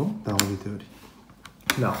right angle, that will be 30.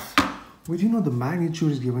 Now, we do know the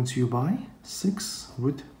magnitude is given to you by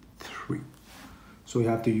 6/3. So we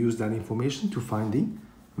have to use that information to find the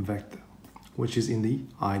vector, which is in the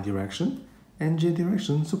I direction and j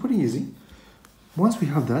direction. So pretty easy. Once we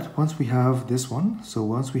have that, once we have this one, so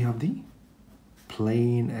once we have the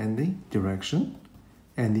plane and the direction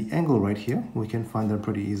and the angle right here, we can find that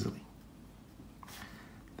pretty easily.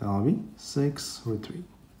 That will be 6/3.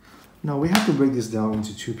 Now we have to break this down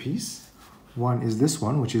into two pieces. One is this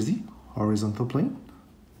one, which is the horizontal plane,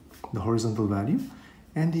 the horizontal value,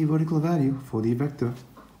 and the vertical value for the vector.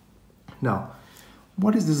 Now,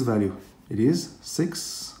 what is this value? It is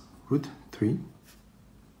 6/3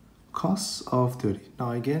 cos of 30.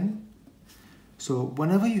 Now again, so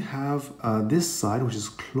whenever you have this side, which is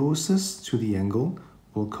closest to the angle,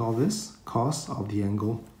 we'll call this cos of the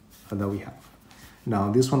angle that we have.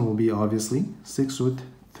 Now this one will be obviously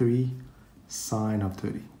 6/3 sine of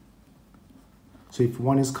 30. So if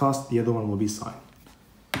one is cos, the other one will be sine.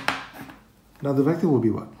 Now the vector will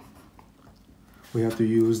be what? we have to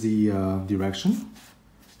use the direction.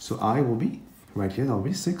 So I will be right here, that will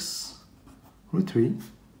be 6 root 3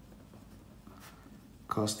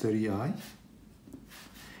 cos 30i.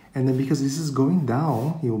 And then because this is going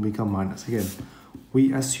down, it will become minus. Again,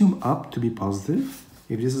 we assume up to be positive.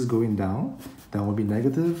 If this is going down, that will be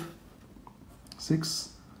negative 6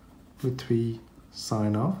 root 3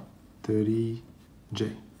 sine of 30j.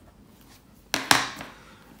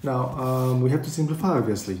 Now, we have to simplify,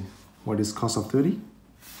 obviously. What is cos of 30?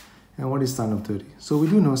 And what is sine of 30? So we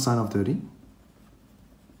do know sine of 30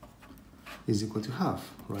 is equal to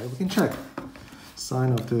half, right? We can check.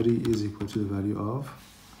 Sine of 30 is equal to the value of,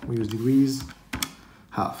 we use degrees,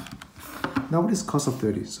 half. Now what is cos of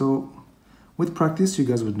 30? So with practice, you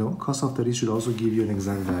guys would know cos of 30 should also give you an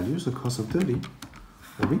exact value. So cos of 30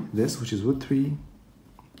 will be this, which is root 3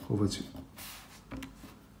 over 2.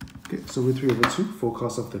 Okay, so root 3 over 2 for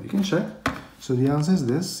cos of 30. You can check. So the answer is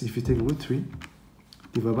this. If you take root 3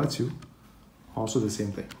 divided by 2, also the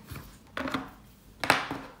same thing.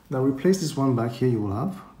 Now replace this one back here, you will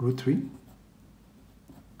have root 3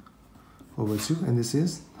 over 2, and this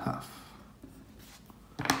is half.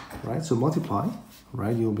 Right, so multiply,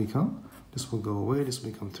 right, you'll become, this will go away, this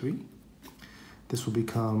will become 3. This will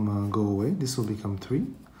become, go away, this will become 3.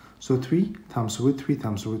 So 3 times root 3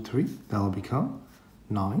 times root 3, that will become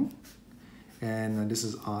 9. And this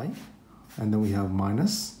is I, and then we have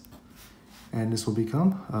minus, and this will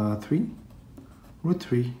become 3 root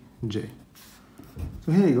 3j.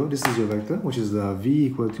 So here you go, this is your vector, which is the v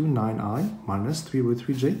equal to 9i minus 3 root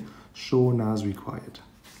 3j, shown as required.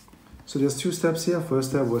 So there's two steps here. First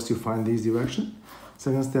step was to find this direction.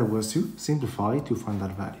 Second step was to simplify to find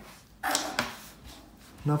that value.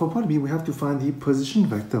 Now for part B, we have to find the position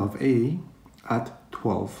vector of A at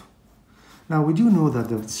 12. Now we do know that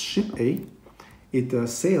the ship A, it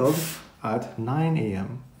sailed at 9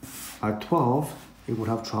 a.m. At 12, it would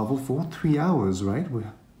have traveled for 3 hours, right?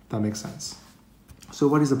 That makes sense. So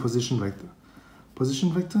what is the position vector?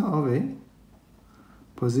 Position vector of A,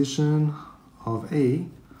 position of A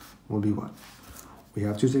will be what? We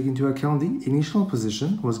have to take into account the initial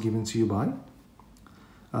position was given to you by,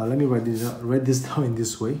 let me write this down in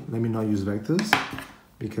this way. Let me not use vectors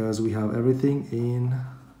because we have everything in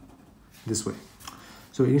this way.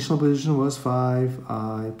 So initial position was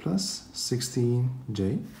 5i plus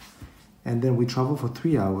 16j, and then we travel for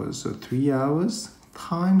 3 hours. So 3 hours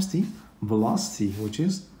times the velocity, which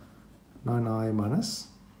is 9i minus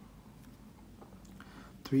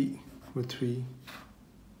 3 root 3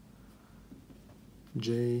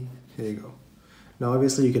 j. Here you go. Now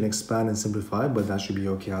obviously you can expand and simplify, but that should be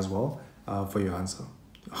okay as well for your answer.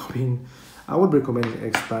 I mean, I would recommend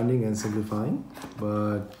expanding and simplifying,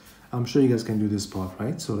 but I'm sure you guys can do this part,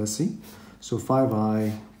 right? So let's see. So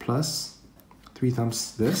 5i plus 3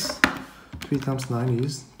 times this, 3 times 9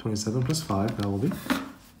 is 27 plus 5, that will be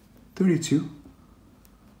 32i,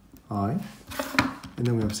 and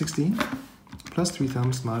then we have 16 plus 3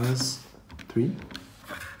 times minus 3.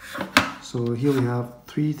 So here we have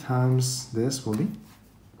 3 times this will be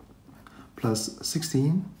plus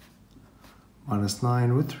 16 minus 9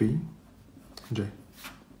 root 3j.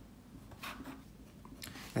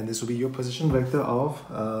 And this will be your position vector of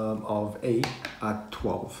A at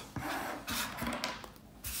 12.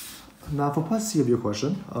 Now for part C of your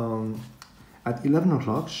question, at 11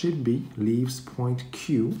 o'clock, ship B leaves point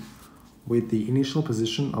Q with the initial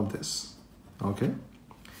position of this, okay?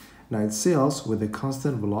 Now it sails with a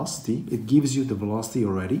constant velocity. It gives you the velocity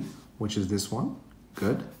already, which is this one,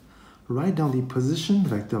 good. Write down the position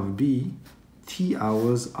vector of B t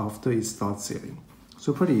hours after it starts sailing.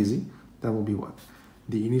 So pretty easy, that will be what?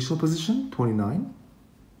 The initial position, 29,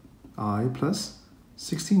 I plus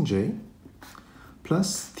 16j,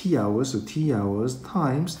 plus t hours, so t hours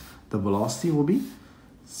times the velocity will be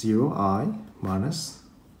 0i minus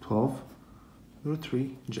 12 root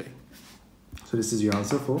 3j. So this is your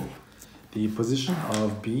answer for the position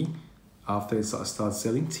of B after it starts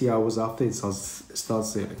sailing, t hours after it starts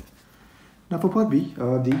sailing. Now for part B,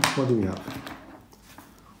 D, what do we have?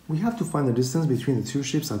 We have to find the distance between the two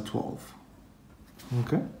ships at 12.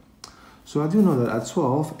 Okay, so I do know that at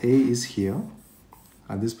 12, A is here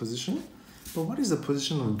at this position. But what is the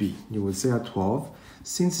position of B? You would say at 12,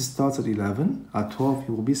 since it starts at 11, at 12 it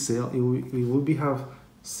will have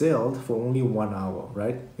sailed for only 1 hour,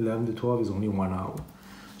 right? 11 to 12 is only 1 hour.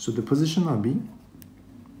 So the position of B,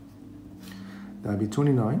 that would be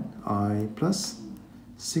 29, I plus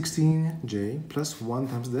 16j plus 1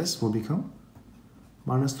 times this will become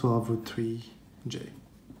minus 12 root 3j.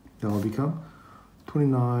 That will become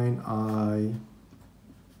 29i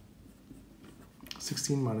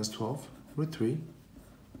 16 minus 12 root 3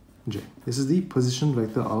 j. This is the position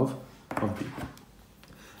vector of B.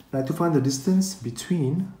 Now to find the distance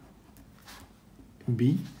between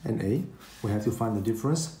B and A, we have to find the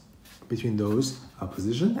difference between those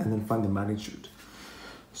position and then find the magnitude.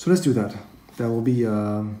 So let's do that. That will be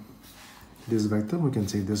this vector. We can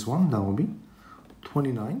take this one. That will be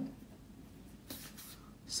 29,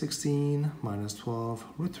 16 minus 12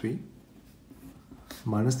 root 3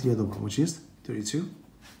 minus the other one, which is 32,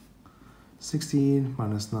 16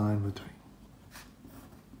 minus 9 root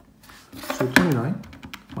 3. So 29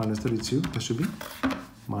 minus 32, that should be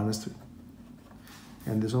minus 3.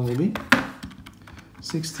 And this one will be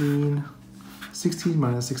 16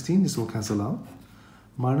 minus 16, this will cancel out.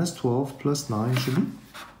 Minus 12 plus 9 should be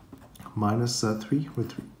minus 3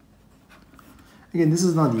 root 3. Again, this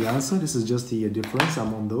is not the answer, this is just the difference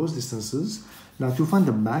among those distances. Now to find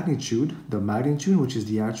the magnitude, which is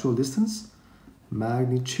the actual distance,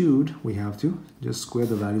 magnitude, we have to just square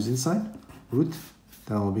the values inside. Root,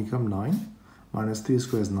 that will become 9. Minus 3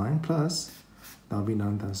 squared is 9 plus, that will be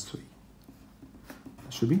 9 times 3.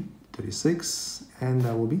 That should be 36, and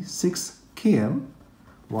that will be 6 km.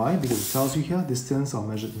 Why? Because it tells you here distance are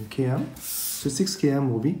measured in km. So 6 km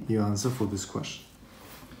will be your answer for this question.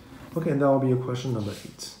 Okay, and that will be your question number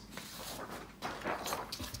 8.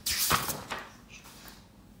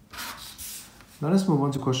 Now let's move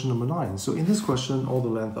on to question number 9. So in this question, all the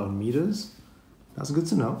length are meters. That's good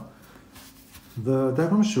to know. The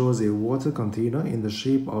diagram shows a water container in the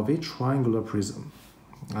shape of a triangular prism.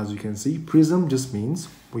 As you can see, prism just means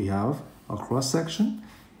we have a cross section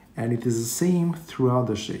and it is the same throughout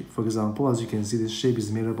the shape. For example, as you can see, this shape is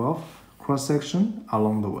made up of cross section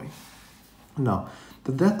along the way. Now,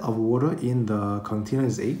 the depth of water in the container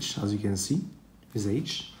is h, as you can see, is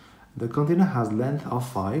h. The container has length of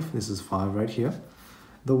 5, this is 5 right here.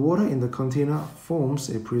 The water in the container forms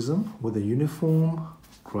a prism with a uniform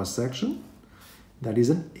cross section that is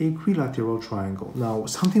an equilateral triangle. Now,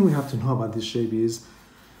 something we have to know about this shape is,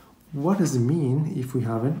 what does it mean if we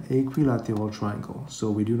have an equilateral triangle? So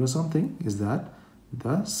we do know something, is that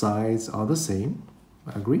the sides are the same,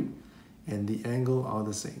 I agree, and the angle are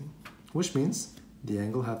the same, which means the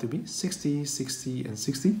angle have to be 60, 60, and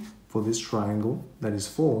 60 for this triangle that is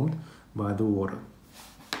formed by the water.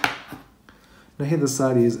 Now here the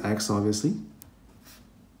side is x, obviously,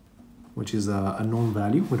 which is a known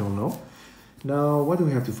value, we don't know. Now what do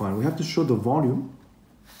we have to find? We have to show the volume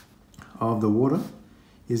of the water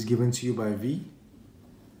is given to you by V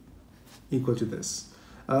equal to this.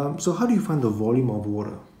 So how do you find the volume of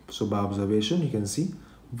water? So by observation, you can see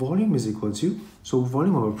volume is equal to, so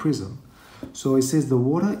volume of a prism. So it says the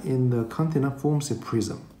water in the container forms a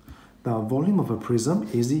prism. Now volume of a prism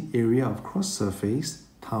is the area of cross surface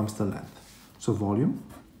times the length. So volume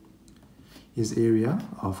is area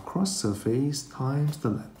of cross surface times the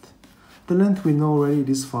length. The length we know already, it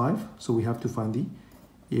is 5, so we have to find the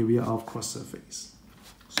area of cross surface.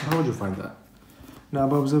 So how would you find that? Now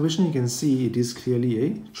by observation you can see it is clearly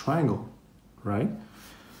a triangle, right?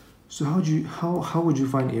 So how would you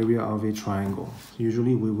find area of a triangle?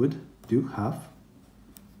 Usually we would do half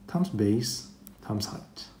times base times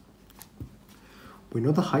height. We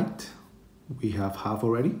know the height, we have half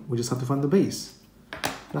already, we just have to find the base.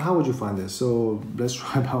 Now how would you find this? So let's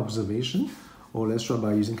try by observation, or let's try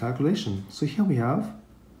by using calculation. So here we have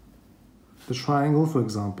the triangle, for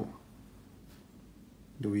example.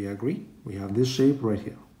 Do we agree? We have this shape right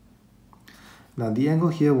here. Now the angle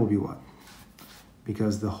here will be what?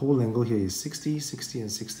 Because the whole angle here is 60, 60,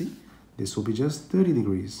 and 60. This will be just 30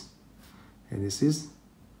 degrees. And this is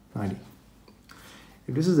 90.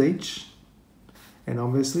 If this is h, and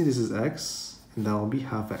obviously this is x, and that will be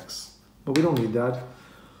half x. But we don't need that.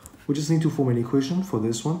 We just need to form an equation for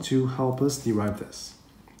this one to help us derive this.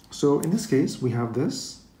 So in this case, we have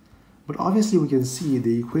this. But obviously we can see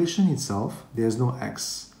the equation itself, there's no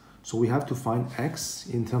x. So we have to find x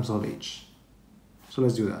in terms of h. So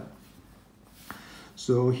let's do that.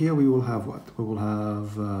 So here we will have what? We will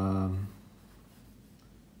have,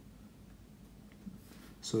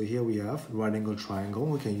 so here we have right angle triangle.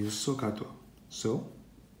 We can use SOHCAHTOA.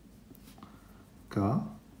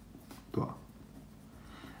 SOHCAHTOA.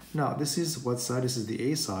 Now this is what side? This is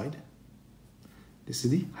the A side. This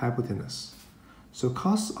is the hypotenuse. So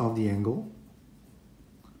cos of the angle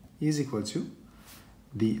is equal to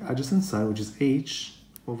the adjacent side, which is h,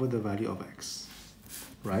 over the value of x,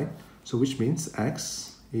 right? So which means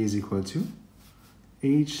x is equal to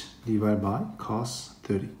h divided by cos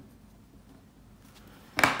 30.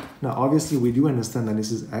 Now obviously we do understand that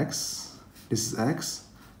this is x,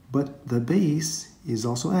 but the base is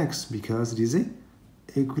also x because it is a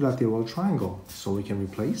equilateral triangle. So we can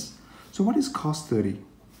replace. So what is cos 30?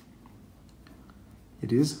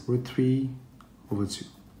 it is root 3 over 2.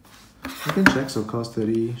 You can check, so cos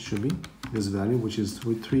 30 should be this value, which is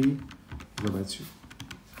root 3 divided by 2.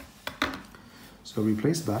 So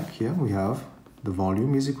replace back here, we have the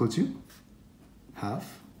volume is equal to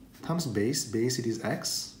half times base it is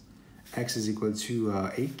x is equal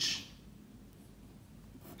to h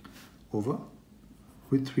over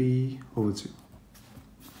root 3 over 2.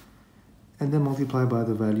 And then multiply by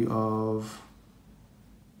the value of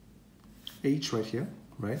h right here,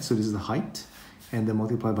 right? So this is the height, and then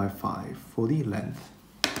multiply by 5 for the length.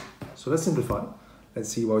 So let's simplify. Let's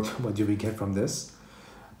see what do we get from this.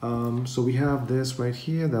 So we have this right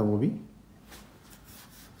here, that will be.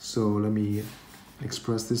 So let me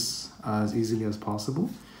express this as easily as possible.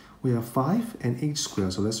 We have 5 and h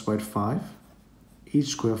squared. So let's write 5, h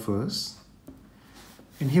squared first.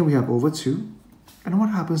 And here we have over 2. And what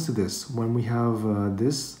happens to this? When we have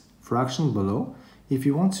this fraction below, if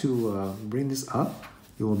you want to bring this up,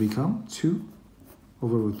 it will become 2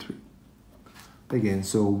 over root 3. Again,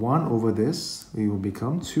 so 1 over this, it will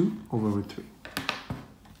become 2 over root 3.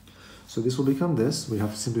 So this will become this. We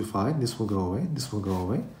have to simplify. This will go away. This will go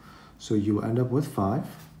away. So you will end up with 5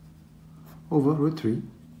 over root 3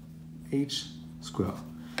 h squared.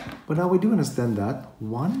 But now we do understand that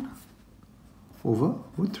 1 over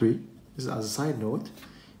root 3, this is as a side note,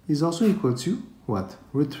 is also equal to what?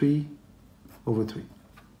 Root 3 over 3.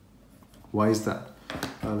 Why is that?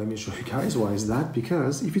 Let me show you guys why is that.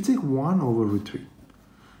 Because if you take 1 over root 3,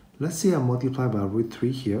 let's say I multiply by root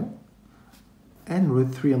 3 here, and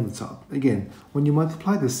root 3 on the top. Again, when you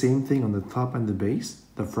multiply the same thing on the top and the base,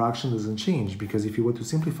 the fraction doesn't change, because if you were to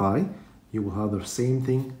simplify, you will have the same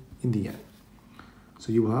thing in the end.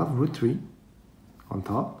 So you will have root 3 on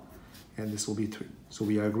top, and this will be 3. So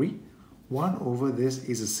we agree, 1 over this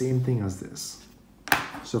is the same thing as this.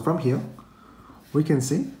 So from here, we can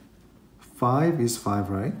say 5 is 5,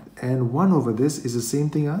 right? And 1 over this is the same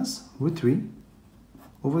thing as root 3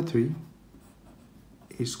 over 3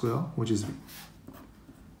 h squared, which is v.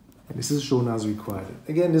 And this is shown as required.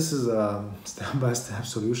 Again, this is a step-by-step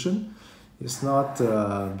solution. It's not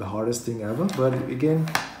the hardest thing ever, but again,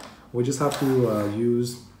 we just have to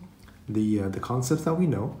use the concepts that we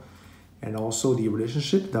know, and also the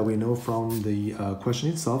relationship that we know from the question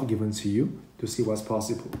itself given to you to see what's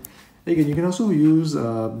possible. Again, you can also use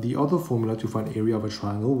the other formula to find area of a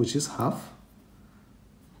triangle, which is half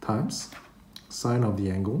times sine of the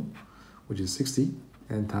angle, which is 60,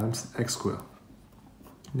 and times x squared.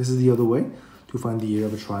 This is the other way to find the area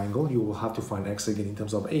of a triangle. You will have to find x again in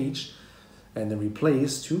terms of h, and then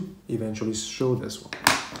replace to eventually show this one.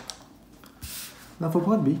 Now for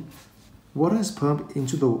part B, water is pumped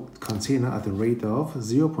into the container at the rate of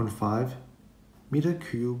 0.5 meter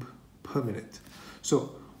cube per minute.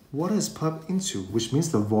 So water is pumped into, which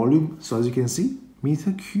means the volume. So as you can see,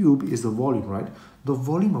 meter cube is the volume, right? The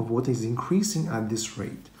volume of water is increasing at this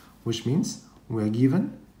rate, which means we are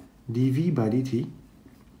given dV by dt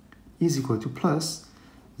is equal to plus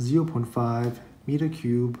 0.5 meter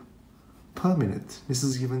cube per minute. This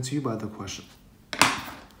is given to you by the question.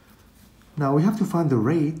 Now we have to find the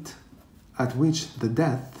rate at which the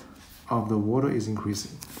depth of the water is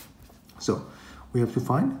increasing. So we have to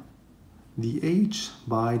find the h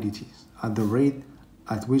by dt at the rate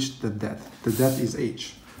at which the depth is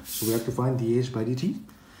h. So we have to find dh by dt.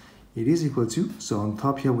 It is equal to, so on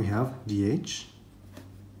top here we have dh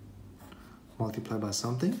multiplied by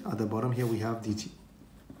something. At the bottom here we have dt.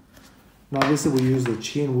 Now obviously we use the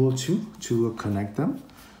chain rule to connect them.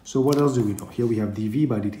 So what else do we know? Here we have dv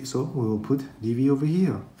by dt. So we will put dv over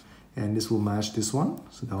here, and this will match this one.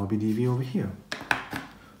 So that will be dv over here.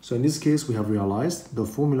 So in this case, we have realized the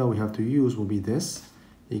formula we have to use will be this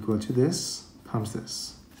equal to this times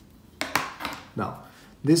this. Now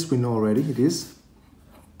this we know already, it is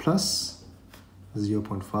plus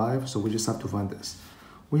 0.5. So we just have to find this.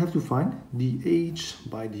 We have to find dh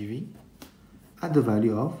by dv at the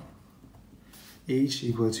value of h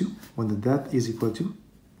equal to, when the depth is equal to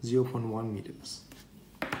 0.1 meters.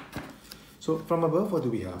 So from above, what do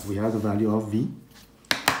we have? We have the value of v.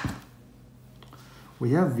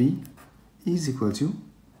 We have v is equal to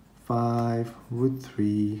 5 root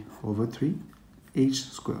 3 over 3 h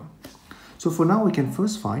squared. So for now, we can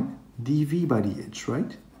first find dv by dh,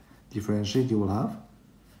 right? Differentiate, you will have,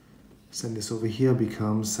 send this over here,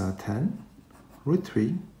 becomes 10 root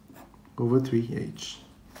 3 over 3h.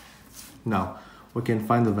 Now, we can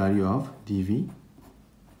find the value of dv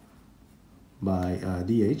by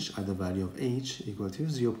dh at the value of h equal to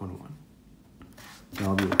 0.1. That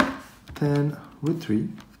will be 10 root 3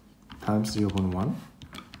 times 0.1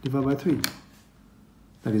 divided by 3.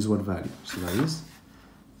 That is what value? So that is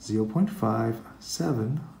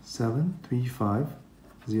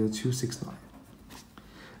 0.577350.269.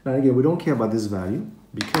 Now again, we don't care about this value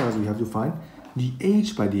because we have to find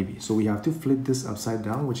dH by dV. So we have to flip this upside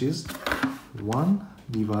down, which is 1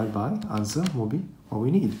 divided by answer will be what we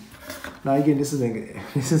need. Now again, this is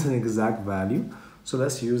an exact value. So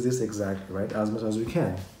let's use this exactly, right, as much as we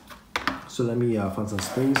can. So let me find some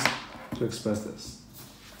space to express this.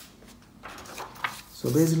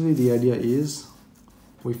 So basically the idea is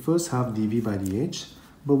we first have dV by dH,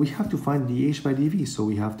 but we have to find dH by dV. So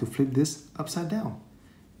we have to flip this upside down.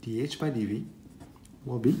 dH by dV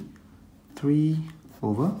will be 3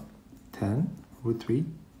 over 10 root 3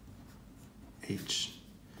 h.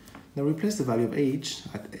 Now replace the value of h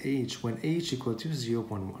at h when h equal to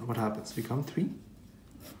 0.1. What happens? Become 3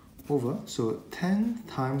 over, so 10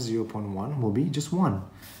 times 0.1 will be just 1,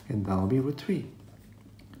 and that will be root 3.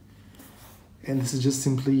 And this is just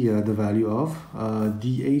simply the value of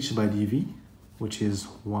dH by dV, which is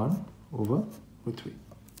 1 over root 3.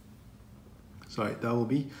 Sorry, that will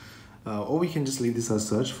be, or we can just leave this as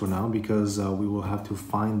such for now because we will have to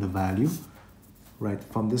find the value right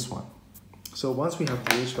from this one. So once we have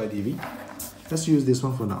dH by dV, let's use this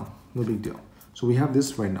one for now, no big deal. So we have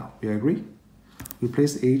this right now, we agree?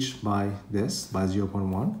 Replace h by this, by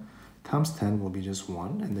 0.1, times 10 will be just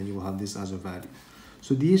 1, and then you will have this as a value.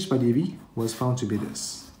 So dH by dV was found to be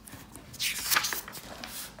this.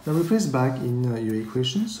 Now replace back in your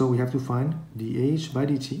equation, so we have to find dH by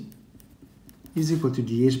dt is equal to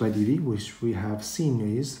dH by dV, which we have seen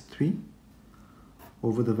is 3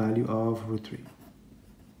 over the value of root 3.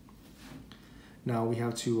 Now we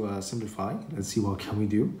have to simplify. Let's see what can we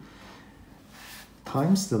do.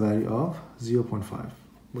 Times the value of 0.5,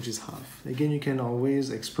 which is half. Again, you can always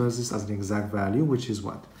express this as an exact value, which is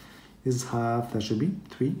what? This is half, that should be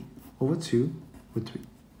 3 over 2 root 3.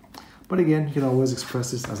 But again, you can always express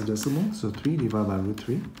this as a decimal, so 3 divided by root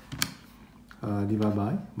 3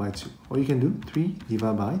 divided by 2. Or you can do 3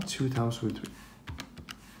 divided by 2 times root 3.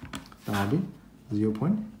 That will be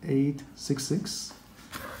 0.866.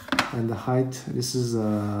 And the height, this is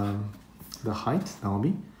the height, that will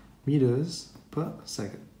be meters per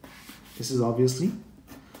second. This is obviously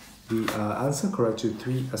the answer correct to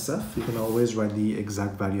 3 SF. You can always write the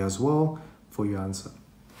exact value as well for your answer.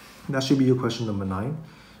 That should be your question number 9.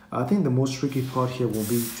 I think the most tricky part here will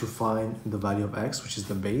be to find the value of x, which is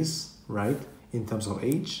the base, right, in terms of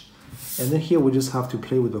h. And then here we just have to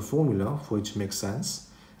play with the formula for it to make sense.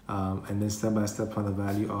 And then step by step find the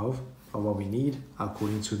value of what we need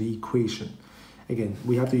according to the equation. Again,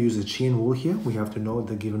 we have to use a chain rule here. We have to know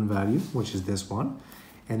the given value, which is this one,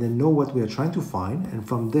 and then know what we are trying to find. And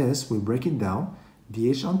from this, we break it down,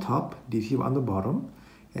 dH on top, dt on the bottom,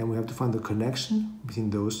 and we have to find the connection between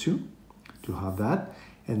those two to have that.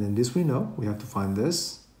 And then this we know, we have to find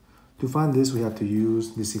this. To find this, we have to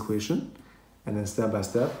use this equation, and then step by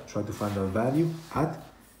step, try to find the value at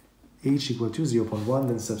h equal to 0.1,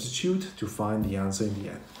 then substitute to find the answer in the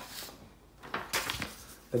end.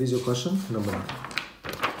 That is your question number 9.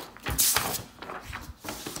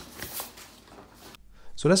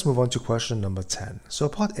 So let's move on to question number 10. So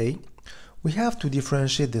part A, we have to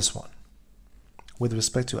differentiate this one with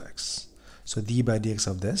respect to x. So d by dx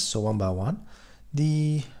of this, so 1 by 1,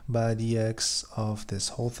 d by dx of this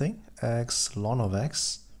whole thing, x ln of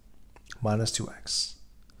x minus 2x.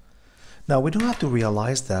 Now we do have to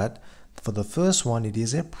realize that for the first one, it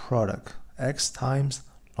is a product, x times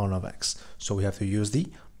ln of x. So we have to use the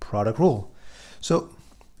product rule. So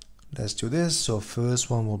let's do this. So first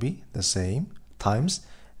one will be the same, times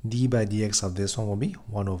d by dx of this one will be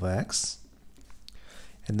 1 over x.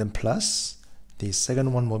 And then plus the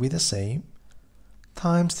second one will be the same,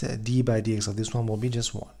 times the d by dx of this one will be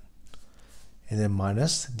just 1. And then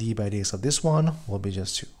minus d by dx of this one will be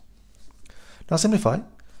just 2. Now simplify.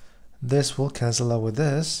 This will cancel out with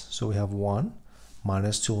this. So we have 1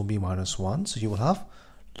 minus 2 will be minus 1. So you will have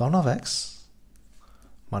ln of x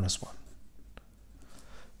minus 1.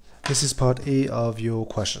 This is part A of your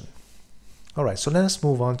question. Alright, so let's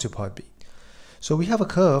move on to part B. So we have a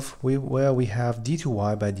curve where we have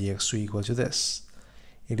d2y by dx equal to this.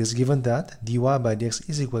 It is given that dy by dx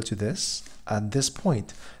is equal to this at this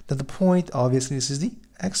point. Now the point, obviously, this is the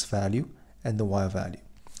x value and the y value.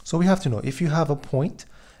 So we have to know, if you have a point,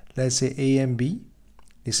 let's say A and B,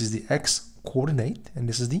 this is the x coordinate and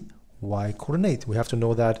this is the y coordinate. We have to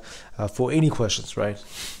know that for any questions, right?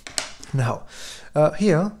 Now,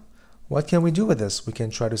 here, what can we do with this? We can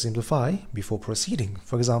try to simplify before proceeding.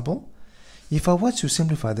 For example, if I were to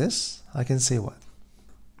simplify this, I can say what?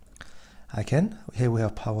 Here we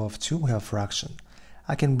have power of 2, we have fraction.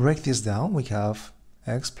 I can break this down. We have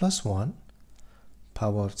x plus 1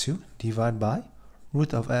 power of 2 divided by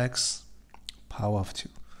root of x power of 2.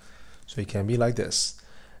 So it can be like this.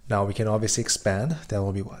 Now we can obviously expand. That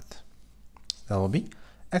will be what? That will be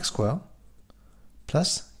x squared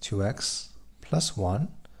plus 2x plus 1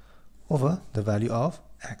 over the value of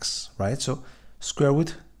x, right? So square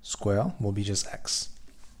root square will be just x.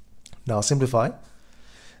 Now simplify.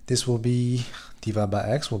 This will be divided by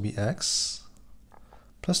x will be x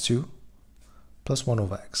plus 2 plus 1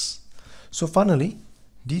 over x. So finally,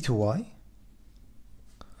 d2y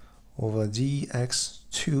over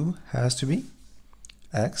dx2 has to be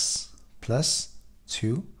x plus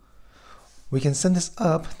 2. We can send this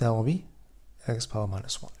up. That will be x power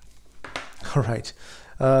minus 1. All right.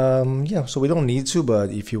 Yeah, so we don't need to, but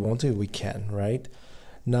if you want to, we can, right?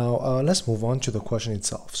 Now, let's move on to the question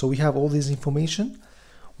itself. So we have all this information.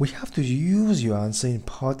 We have to use your answer in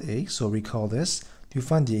part A, so recall this, to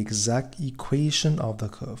find the exact equation of the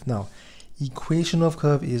curve. Now, equation of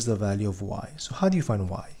curve is the value of y. So how do you find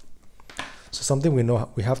y? So something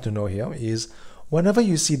we have to know here is whenever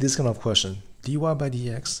you see this kind of question, dy by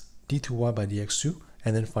dx, d2y by dx2,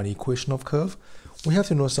 and then find the equation of curve, we have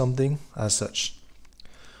to know something as such.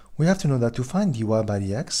 We have to know that to find dy by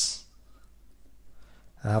dx,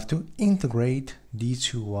 I have to integrate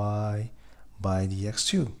d2y by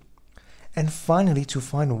dx2. And finally, to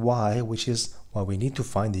find y, which is what we need to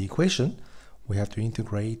find the equation, we have to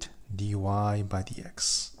integrate dy by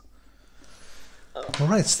dx.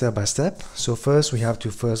 Alright, step by step. So first we have to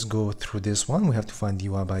go through this one. We have to find dy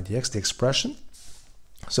by dx, the expression.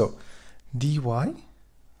 So dy by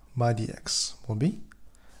dx will be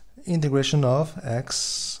integration of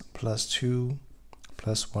x plus 2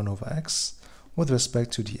 plus 1 over x with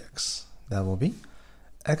respect to dx. That will be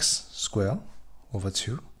x squared over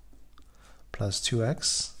 2 plus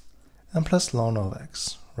 2x and plus ln of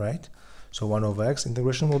x, right? So 1 over x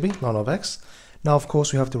integration will be ln of x. Now, of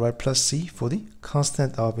course, we have to write plus c for the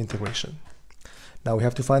constant of integration. Now we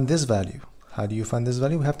have to find this value. How do you find this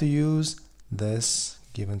value? We have to use this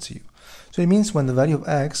given to you. So it means when the value of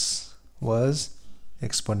x was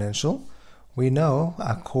exponential, we know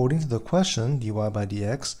according to the question, dy by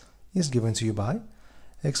dx is given to you by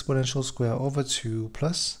exponential square over 2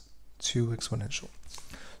 plus 2 exponential.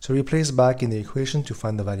 So replace back in the equation to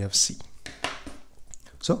find the value of c.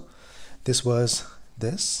 So this was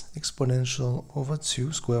this exponential over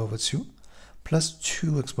 2 square over 2 plus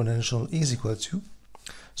 2 exponential is equal to,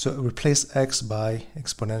 so replace x by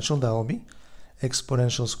exponential, that will be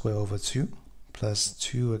exponential square over 2 plus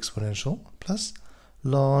 2 exponential plus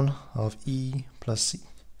ln of e plus c.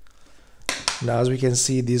 Now as we can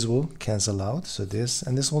see, these will cancel out, so this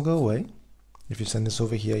and this will go away. If you send this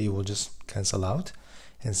over here, you will just cancel out,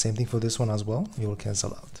 and same thing for this one as well, you will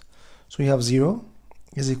cancel out. So we have 0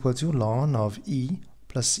 is equal to ln of e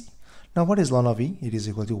plus c. Now what is ln of e? It is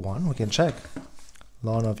equal to 1. We can check.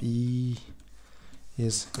 Ln of e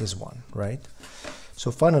is 1, right?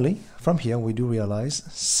 So finally, from here, we do realize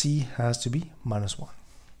c has to be minus 1.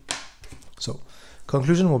 So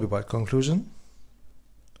conclusion will be what? Conclusion.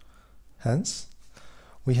 Hence,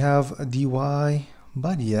 we have dy by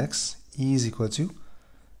dx is equal to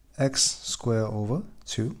x squared over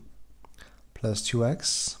 2 plus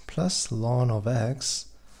 2x plus ln of x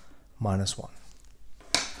minus 1.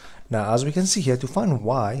 Now, as we can see here, to find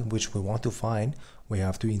y, which we want to find, we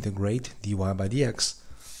have to integrate dy by dx.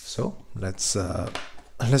 So let's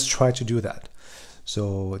try to do that.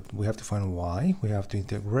 So we have to find y. We have to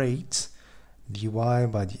integrate dy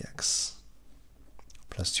by dx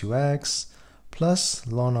plus 2x plus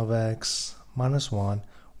ln of x minus 1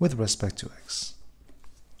 with respect to x.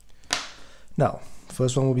 Now,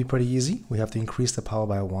 first one will be pretty easy. We have to increase the power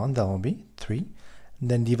by 1. That will be 3.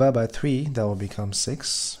 Then divide by 3, that will become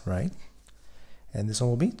 6, right? And this one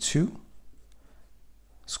will be 2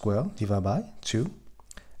 squared divided by 2.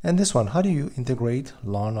 And this one, how do you integrate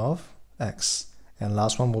ln of x? And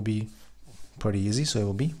last one will be pretty easy, so it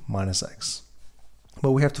will be minus x.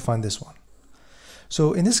 But we have to find this one.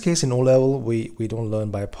 So in this case, in O-level, we don't learn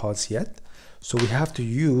by parts yet. So we have to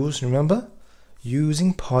use, remember,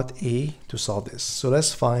 using part A to solve this. So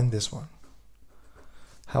let's find this one.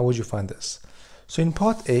 How would you find this? So in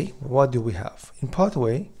part A, what do we have? In part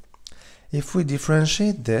A, if we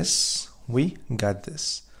differentiate this, we get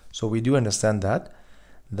this. So we do understand that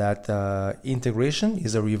integration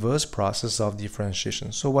is a reverse process of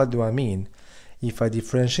differentiation. So what do I mean? If I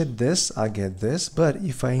differentiate this, I get this. But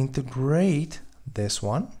if I integrate this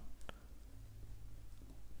one,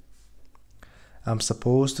 I'm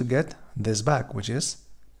supposed to get this back, which is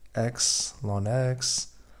x ln x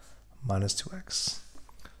minus 2x.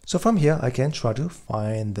 So from here, I can try to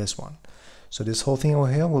find this one. So this whole thing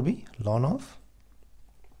over here will be ln of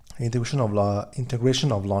integration of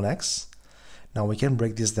ln x. Now we can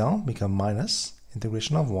break this down, become minus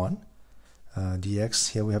integration of 1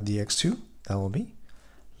 dx. Here we have dx2, that will be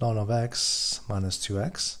ln of x minus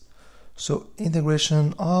 2x. So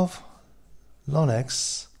integration of ln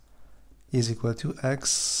x is equal to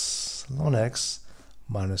x ln x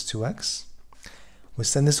minus 2x. We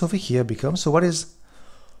send this over here, becomes, so what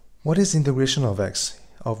is integration of x?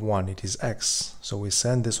 Of 1, it is x. So we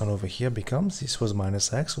send this one over here, becomes, this was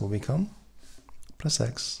minus x, will become plus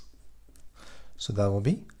x. So that will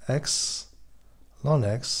be x ln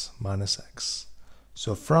x minus x.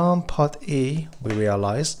 So from part A, we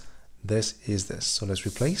realize this is this. So let's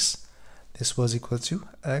replace. This was equal to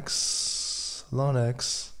x ln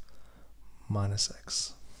x minus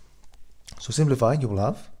x. So simplify, you will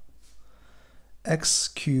have x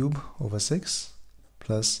cubed over 6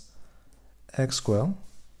 plus x squared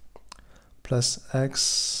plus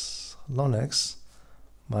x ln x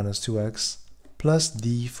minus 2x plus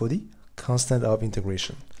d for the constant of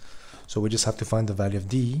integration. So we just have to find the value of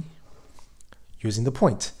d using the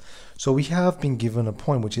point. So we have been given a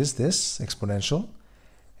point, which is this exponential,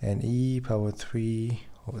 and e power 3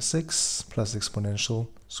 over 6 plus exponential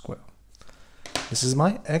square. This is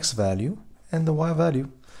my x value and the y value.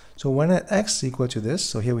 So when at x is equal to this,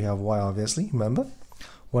 so here we have y obviously, remember?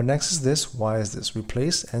 When x is this, y is this.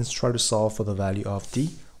 Replace and try to solve for the value of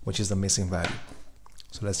d, which is the missing value.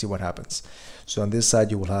 So let's see what happens. So on this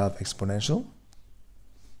side you will have exponential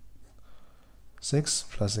 6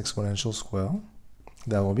 plus exponential square.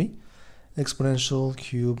 That will be exponential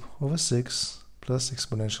cube over 6 plus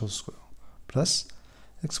exponential square plus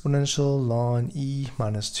exponential ln e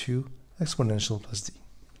minus 2 exponential plus d.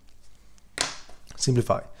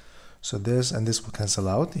 Simplify. So this and this will cancel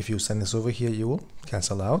out. If you send this over here, you will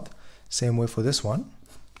cancel out. Same way for this one.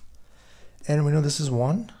 And we know this is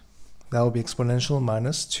 1. That will be exponential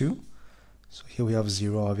minus 2. So here we have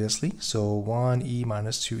 0 obviously. So 1e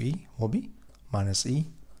minus 2e will be minus e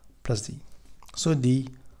plus d. So d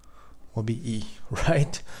will be e,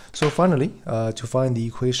 right? So finally, to find the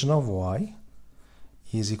equation of y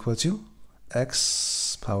is equal to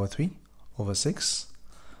x power 3 over 6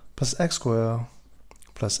 plus x squared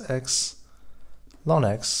plus x ln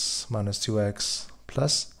x minus 2x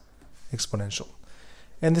plus exponential.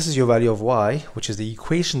 And this is your value of y, which is the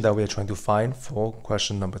equation that we are trying to find for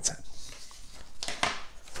question number 10.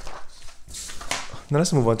 Now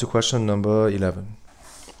let's move on to question number 11.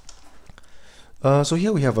 So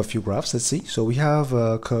here we have a few graphs. Let's see. So we have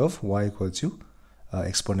a curve y equal to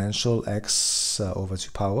exponential x over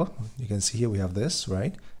 2 power. You can see here we have this,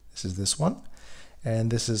 right? This is this one.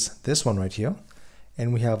 And this is this one right here.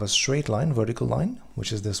 And we have a straight line, vertical line,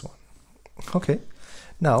 which is this one. Okay.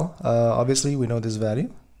 Now, obviously we know this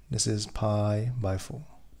value. This is pi by 4.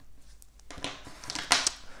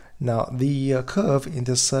 Now, the curve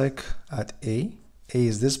intersect at A. A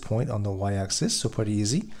is this point on the y-axis, so pretty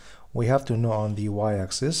easy. We have to know on the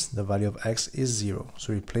y-axis, the value of x is 0.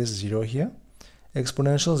 So replace 0 here.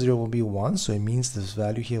 Exponential 0 will be 1, so it means this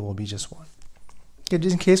value here will be just 1. Okay,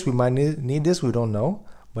 just in case we might need this, we don't know,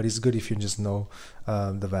 but it's good if you just know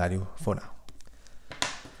the value for now.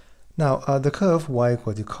 Now, the curve y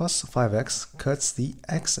equal to cos 5x cuts the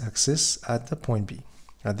x-axis at the point B,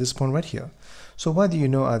 at this point right here. So what do you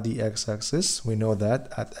know at the x-axis? We know that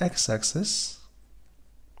at x-axis,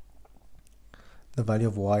 the value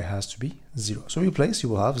of y has to be 0. So replace, you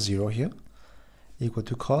will have 0 here, equal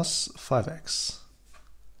to cos 5x.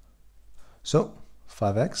 So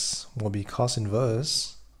 5x will be cos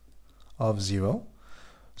inverse of 0.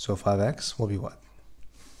 So 5x will be what?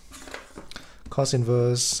 Cos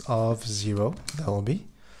inverse of 0, that will be,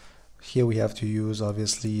 here we have to use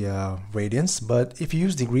obviously radians, but if you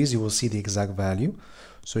use degrees, you will see the exact value.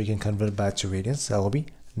 So you can convert back to radians. That will be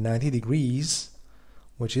 90 degrees,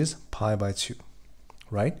 which is pi by 2,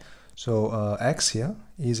 right? So x here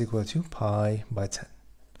is equal to pi by 10.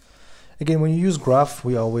 Again, when you use graph,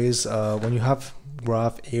 we always, when you have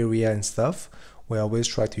graph area and stuff, we always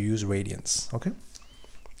try to use radians, okay?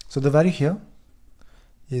 So the value here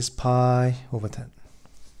is pi over 10.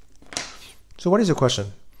 So what is your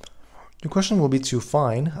question? Your question will be to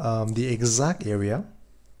find the exact area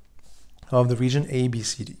of the region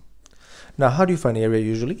ABCD. Now, how do you find area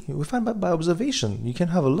usually? We find by observation. You can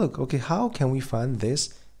have a look. Okay, how can we find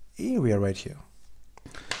this area right here?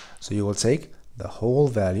 So you will take the whole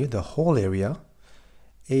value, the whole area,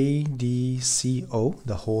 ADCO,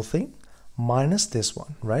 the whole thing, minus this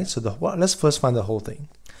one, right? So let's first find the whole thing.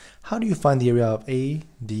 How do you find the area of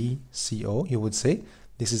ADCO? You would say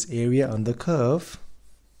this is area under curve,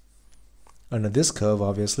 under this curve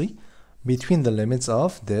obviously, between the limits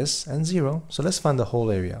of this and 0. So let's find the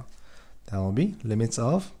whole area. That will be limits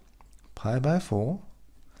of pi by 4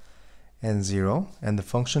 and 0, and the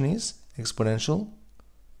function is exponential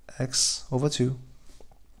x over 2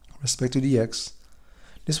 respect to dx.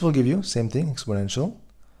 This will give you same thing, exponential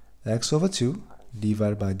x over 2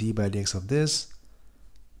 divided by d by dx of this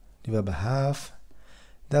divided by half.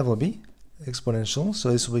 That will be exponential,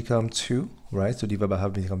 so this will become 2, right? So divided by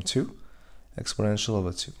half will become 2 exponential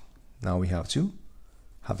over 2. Now we have to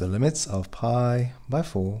have the limits of pi by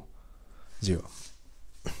 4, 0.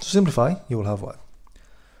 To simplify, you will have what?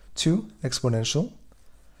 2 exponential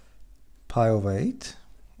pi over 8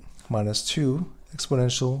 minus 2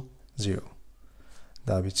 exponential 0.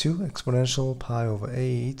 That will be 2 exponential pi over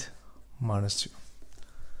 8 minus 2.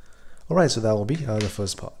 Alright, so that will be the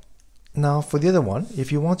first part. Now for the other one,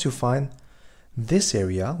 if you want to find this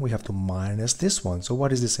area, we have to minus this one. So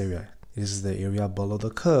what is this area? This is the area below the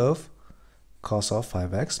curve cos of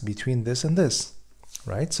 5x between this and this,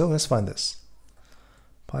 right? So let's find this.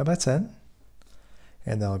 Pi by 10,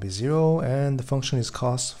 and that will be 0, and the function is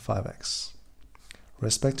cos 5x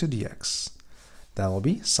respect to dx. That will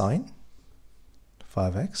be sine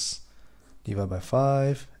 5x divided by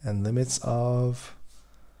 5 and limits of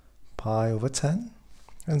pi over 10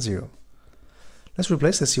 and 0. Let's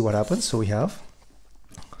replace, let's see what happens. So we have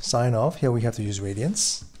sine of, here we have to use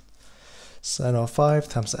radians, sine of 5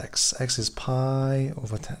 times x. X is pi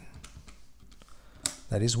over 10.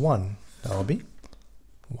 That is 1. That will be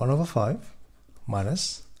 1 over 5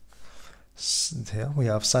 minus, here we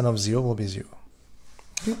have sine of 0 will be 0.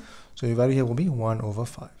 Okay, so your value here will be 1 over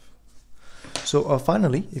 5. So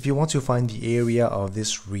finally, if you want to find the area of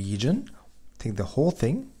this region, take the whole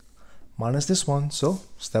thing minus this one. So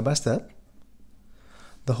step by step,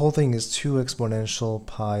 the whole thing is 2 exponential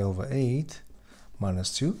pi over 8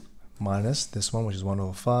 minus 2 minus this one, which is 1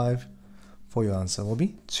 over 5. For your answer will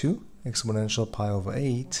be 2 exponential pi over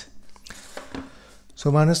 8.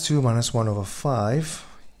 So minus 2 minus 1 over 5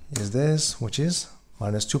 is this, which is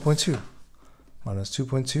minus 2.2. Minus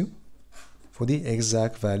 2.2 for the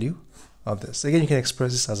exact value of this. Again, you can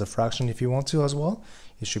express this as a fraction if you want to as well.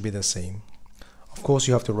 It should be the same. Of course,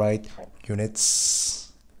 you have to write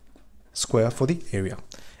units square for the area.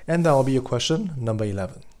 And that will be your question number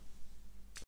 11.